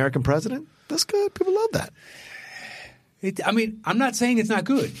 The American President? That's good. People love that. I'm not saying it's not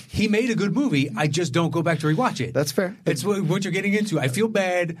good. He made a good movie. I just don't go back to rewatch it. That's fair. It's what you're getting into. I feel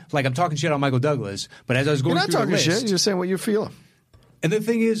bad, like I'm talking shit on Michael Douglas, but as I was going You're not through talking the list, shit. You're just saying what you're feeling. And the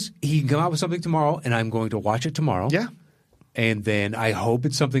thing is, he can come out with something tomorrow, and I'm going to watch it tomorrow. Yeah. And then I hope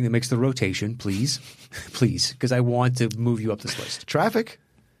it's something that makes the rotation, please. Please, because I want to move you up this list. Traffic?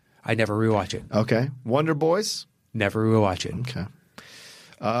 I never rewatch it. Okay. Wonder Boys? Never rewatch it. Okay.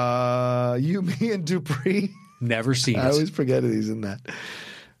 You, Me, and Dupree? Never seen it. I always forget he's in that.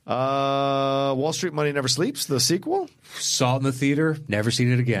 Wall Street Money Never Sleeps, the sequel? Saw it in the theater. Never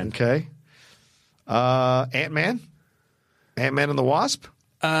seen it again. Okay. Ant-Man? Ant-Man and the Wasp?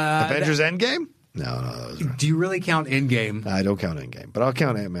 Avengers Endgame? No. Those are... Do you really count Endgame? I don't count Endgame, but I'll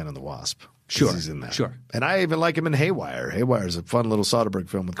count Ant-Man and the Wasp. Sure. He's in that. Sure. And I even like him in Haywire. Haywire is a fun little Soderbergh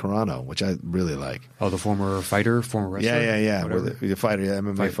film with Carano, which I really like. Oh, the former fighter, former wrestler? Yeah. The fighter,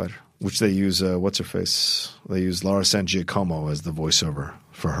 MMA fighter. Which they use, what's her face? They use Laura San Giacomo as the voiceover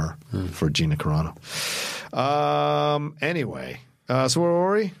for her, for Gina Carano. Anyway, so where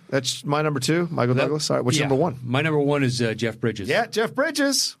were we? That's my number 2, Michael Douglas. All right, what's your number 1? My number 1 is Jeff Bridges. Yeah, Jeff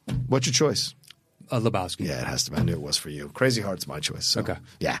Bridges. What's your choice? Lebowski. Yeah, it has to be. I knew it was for you. Crazy Heart's my choice. So. Okay.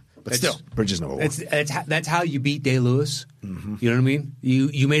 Yeah, but still, Bridges number 1. That's how you beat Day-Lewis. Mm-hmm. You know what I mean?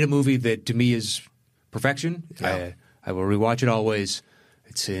 You made a movie that to me is perfection. Yeah. I will rewatch it always.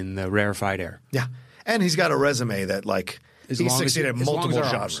 It's in the rarefied air. Yeah. And he's got a resume that, like, he's succeeded in multiple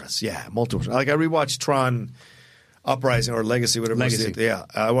genres. Yeah, multiple. Like, I rewatched Tron Uprising or Legacy, whatever it was. Yeah,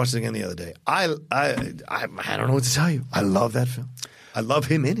 I watched it again the other day. I don't know what to tell you. I love that film. I love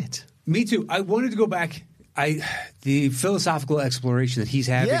him in it. Me too. I wanted to go back. The philosophical exploration that he's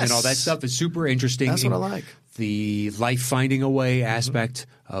having and all that stuff is super interesting. That's what I like. The life finding a way aspect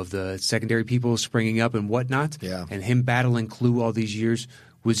of the secondary people springing up and whatnot. Yeah. And him battling Clue all these years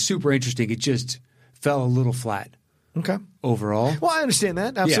was super interesting. It just fell a little flat. Okay. Overall. Well, I understand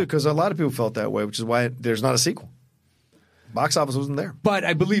that. Absolutely. Because a lot of people felt that way, which is why there's not a sequel. Box office wasn't there. But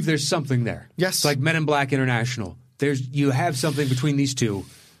I believe there's something there. Yes. It's like Men in Black International. You have something between these two.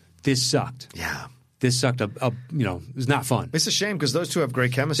 This sucked. Yeah. This sucked. It was not fun. It's a shame because those two have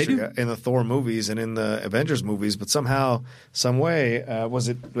great chemistry in the Thor movies and in the Avengers movies, but somehow, some way, was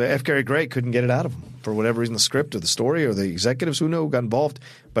it F. Gary Gray couldn't get it out of them for whatever reason, the script or the story or the executives, who got involved.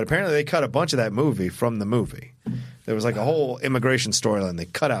 But apparently they cut a bunch of that movie from the movie. There was like a whole immigration storyline they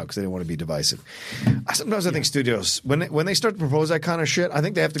cut out because they didn't want to be divisive. Sometimes I think studios, when they start to propose that kind of shit, I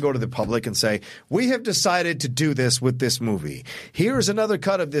think they have to go to the public and say, we have decided to do this with this movie. Here is another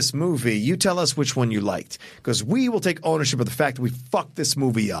cut of this movie. You tell us which one you liked because we will take ownership of the fact that we fucked this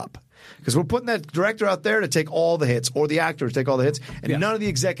movie up. Because we're putting that director out there to take all the hits, or the actor to take all the hits, and none of the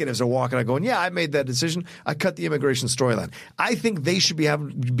executives are walking out going, "Yeah, I made that decision. I cut the immigration storyline." I think they should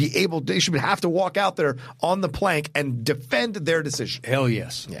they should have to walk out there on the plank and defend their decision. Hell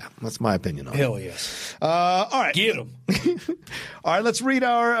yes. Yeah, that's my opinion on it. Hell yes. All right, get them. All right, let's read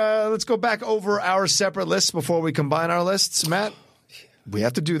let's go back over our separate lists before we combine our lists, Matt. We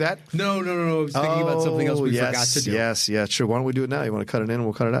have to do that. No. I was thinking about something else we forgot to do. Yes, sure. Why don't we do it now? You want to cut it in and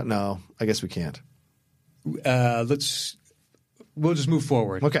we'll cut it out? No, I guess we can't. We'll just move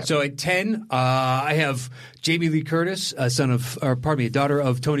forward. Okay. So at 10, I have Jamie Lee Curtis, a daughter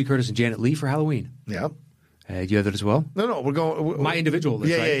of Tony Curtis and Janet Leigh for Halloween. Yeah. Do you have that as well? No, we're going... My individual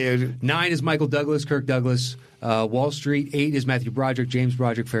list, right? Yeah. 9 is Michael Douglas, Kirk Douglas. Wall Street. 8 is Matthew Broderick, James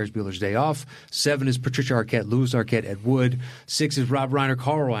Broderick, Ferris Bueller's Day Off. 7 is Patricia Arquette, Louis Arquette, Ed Wood. 6 is Rob Reiner,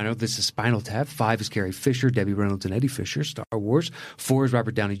 Carl Reiner. This is Spinal Tap. 5 is Carrie Fisher, Debbie Reynolds, and Eddie Fisher, Star Wars. 4 is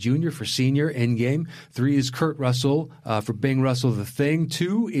Robert Downey Jr. for Senior, Endgame. 3 is Kurt Russell for Bing Russell, The Thing.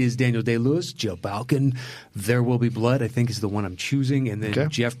 2 is Daniel Day-Lewis, Joe Balkin, There Will Be Blood, I think is the one I'm choosing. And then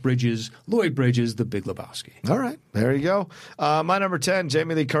Jeff Bridges, Lloyd Bridges, The Big Lebowski. All right. There you go. My number 10,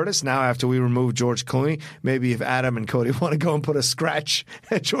 Jamie Lee Curtis. Now after we remove George Clooney, maybe if Adam and Cody want to go and put a scratch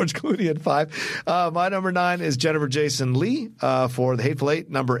at George Clooney at 5. My number 9 is Jennifer Jason Leigh for The Hateful Eight.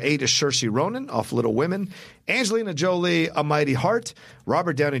 Number 8 is Saoirse Ronan off Little Women. Angelina Jolie, A Mighty Heart.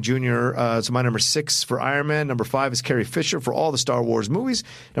 Robert Downey Jr. So my number 6 for Iron Man. Number 5 is Carrie Fisher for all the Star Wars movies.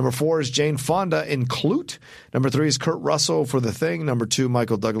 Number 4 is Jane Fonda in Clute. Number 3 is Kurt Russell for The Thing. Number 2,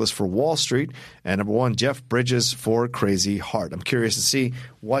 Michael Douglas for Wall Street. And number 1, Jeff Bridges for Crazy Heart. I'm curious to see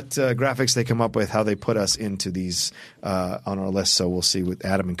what graphics they come up with, how they put us into these on our list. So we'll see what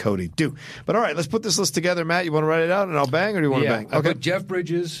Adam and Cody do. But all right, let's put this list together. Matt, you want to write it out and I'll bang, or do you want to bang? Okay. Jeff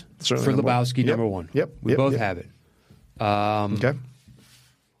Bridges certainly for number one. Lebowski, number one. Yep. We both have it. Okay.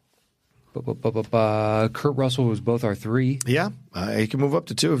 Kurt Russell was both our 3. Yeah. You can move up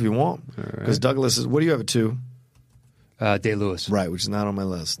to 2 if you want. Because Douglas is. What do you have at 2? Day-Lewis. Right, which is not on my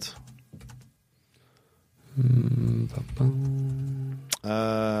list. Do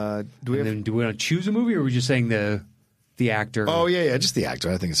we want to choose a movie, or are we just saying the actor? Oh, yeah, just the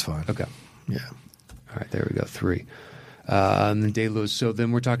actor. I think it's fine. Okay. Yeah. All right, there we go, 3. And then Day-Lewis. So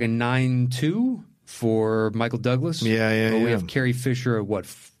then we're talking 9-2 for Michael Douglas. Yeah. We have Carrie Fisher at what,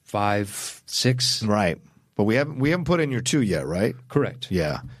 5-6? Right. But we haven't put in your 2 yet, right? Correct.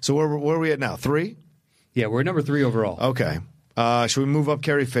 Yeah. So where are we at now? 3? Yeah, we're at number 3 overall. Okay. Should we move up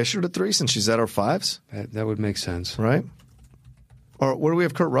Carrie Fisher to 3 since she's at our 5s? That would make sense. Right. Or where do we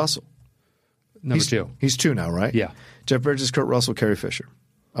have Kurt Russell? Number 2. He's 2 now, right? Yeah. Jeff Bridges, Kurt Russell, Carrie Fisher.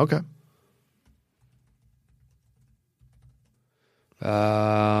 Okay.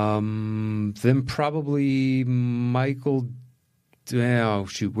 Then probably Michael. Oh,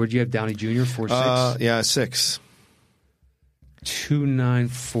 shoot. Where'd you have Downey Jr.? 4-6? Yeah, 6.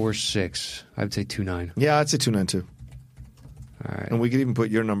 2-9-4-6. I would say 2-9. Yeah, I'd say 2-9-2. All right. And we could even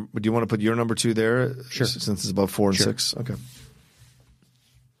put your number. Do you want to put your number 2 there? Sure. Since it's above 4 and 6. Okay.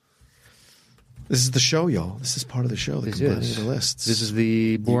 This is the show, y'all. This is part of the show. The combining of the lists. This is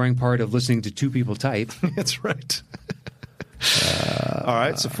the boring part of listening to 2 people type. That's right. All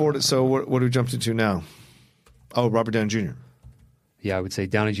right. So 4. So what do we jump to now? Oh, Robert Downey Jr. Yeah, I would say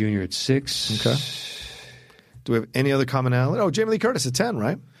Downey Jr. at 6. Okay. Do we have any other commonality? Oh, Jamie Lee Curtis at 10,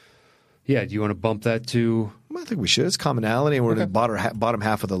 right? Yeah. Do you want to bump that to? Well, I think we should. It's commonality, and we're at the bottom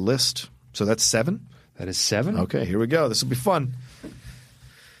half of the list. So that's 7. That is 7. Okay, here we go. This will be fun.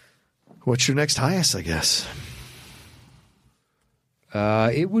 What's your next highest, I guess?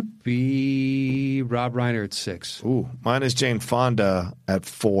 It would be Rob Reiner at 6. Ooh, mine is Jane Fonda at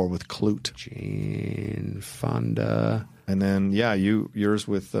 4 with Clute. Jane Fonda. And then, yours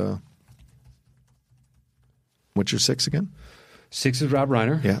with, what's your 6 again? 6 is Rob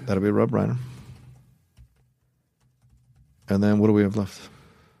Reiner. Yeah, that'll be Rob Reiner. And then what do we have left?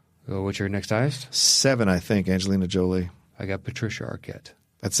 What's your next highest? 7, I think, Angelina Jolie. I got Patricia Arquette.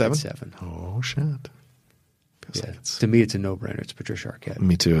 At 7? At 7. Oh, shit. Yeah. To me, it's a no-brainer. It's Patricia Arquette.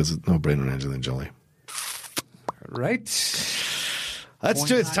 Me too. It's a no-brainer, Angelina Jolie. Right. Let's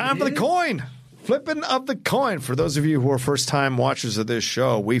do it. It's time for the coin. Flipping of the coin. For those of you who are first-time watchers of this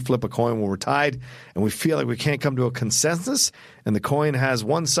show, we flip a coin when we're tied and we feel like we can't come to a consensus. And the coin has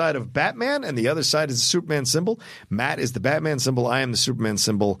one side of Batman and the other side is the Superman symbol. Matt is the Batman symbol. I am the Superman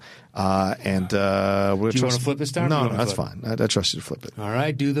symbol. We're Do you want to flip this time? No, that's fine. I trust you to flip it. All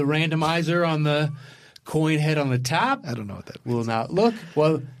right. Do the randomizer on the coin head on the top. I don't know what that means. Will not look.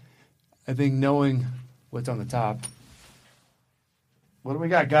 Well, I think knowing what's on the top. What do we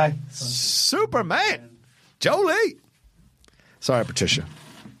got, Guy? Superman. Jolie. Sorry, Patricia.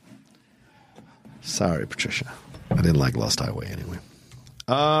 I didn't like Lost Highway anyway.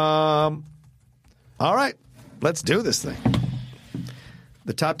 All right. Let's do this thing.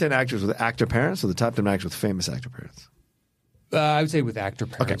 The top 10 actors with actor parents or the top 10 actors with famous actor parents? I would say with actor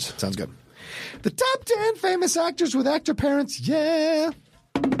Okay, parents. sounds good. The top 10 famous actors with actor parents, yeah.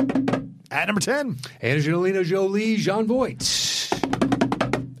 At number 10. Angelina Jolie, Jon Voight.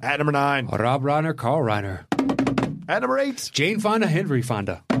 At number 9. Rob Reiner, Carl Reiner. At number 8. Jane Fonda, Henry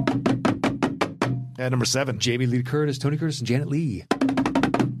Fonda. At number 7. Jamie Lee Curtis, Tony Curtis, and Janet Leigh.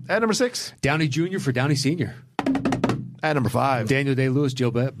 At number 6. Downey Jr. for Downey Sr. At number 5. Daniel Day-Lewis,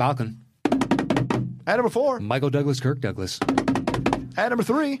 Joe Balkan. At number 4. Michael Douglas, Kirk Douglas. At number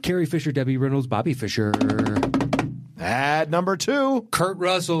 3. Carrie Fisher, Debbie Reynolds, Bobby Fisher. At number 2. Kurt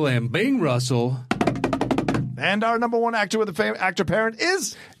Russell and Bing Russell. And our number 1 actor with a actor parent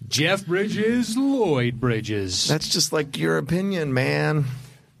is Jeff Bridges, Lloyd Bridges. That's just like your opinion, man.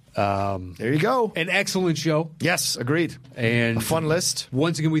 There you go. An excellent show. Yes, agreed. And a fun list.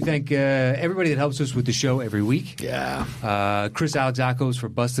 Once again, we thank everybody that helps us with the show every week. Yeah. Chris Alexakos for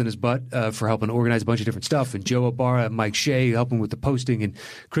busting his butt for helping organize a bunch of different stuff. And Joe Ibarra, Mike Shea helping with the posting. And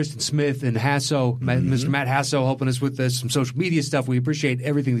Kristen Smith and Hasso, Mr. Matt Hasso helping us with some social media stuff. We appreciate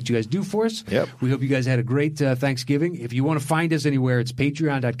everything that you guys do for us. Yep. We hope you guys had a great Thanksgiving. If you want to find us anywhere, it's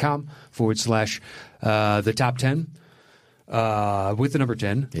patreon.com/the top 10. With the number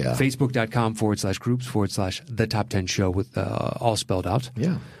 10, Yeah. Facebook.com/groups/the top 10 show with all spelled out.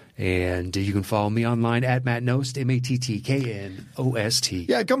 Yeah. And you can follow me online at Matt Knost, MattKnost.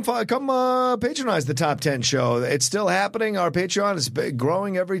 Yeah, come patronize the Top 10 show. It's still happening. Our Patreon is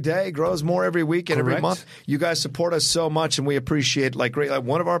growing every day, grows more every week and every month. You guys support us so much, and we appreciate like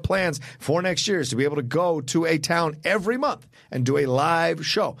one of our plans for next year is to be able to go to a town every month and do a live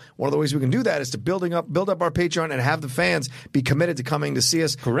show. One of the ways we can do that is to build up our Patreon and have the fans be committed to coming to see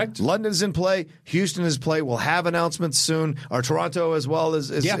us. Correct. London is in play. Houston is in play. We'll have announcements soon. Our Toronto as well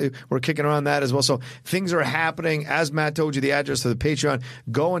is we're kicking around that as well. So things are happening. As Matt told you, the address to the Patreon.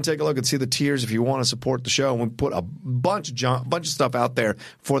 Go and take a look and see the tiers if you want to support the show. And we put a bunch of stuff out there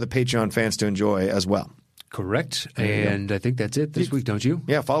for the Patreon fans to enjoy as well. Correct. And I think that's it this week, don't you?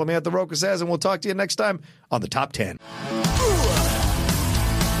 Yeah, follow me at The Rocha Says, and we'll talk to you next time on the Top 10.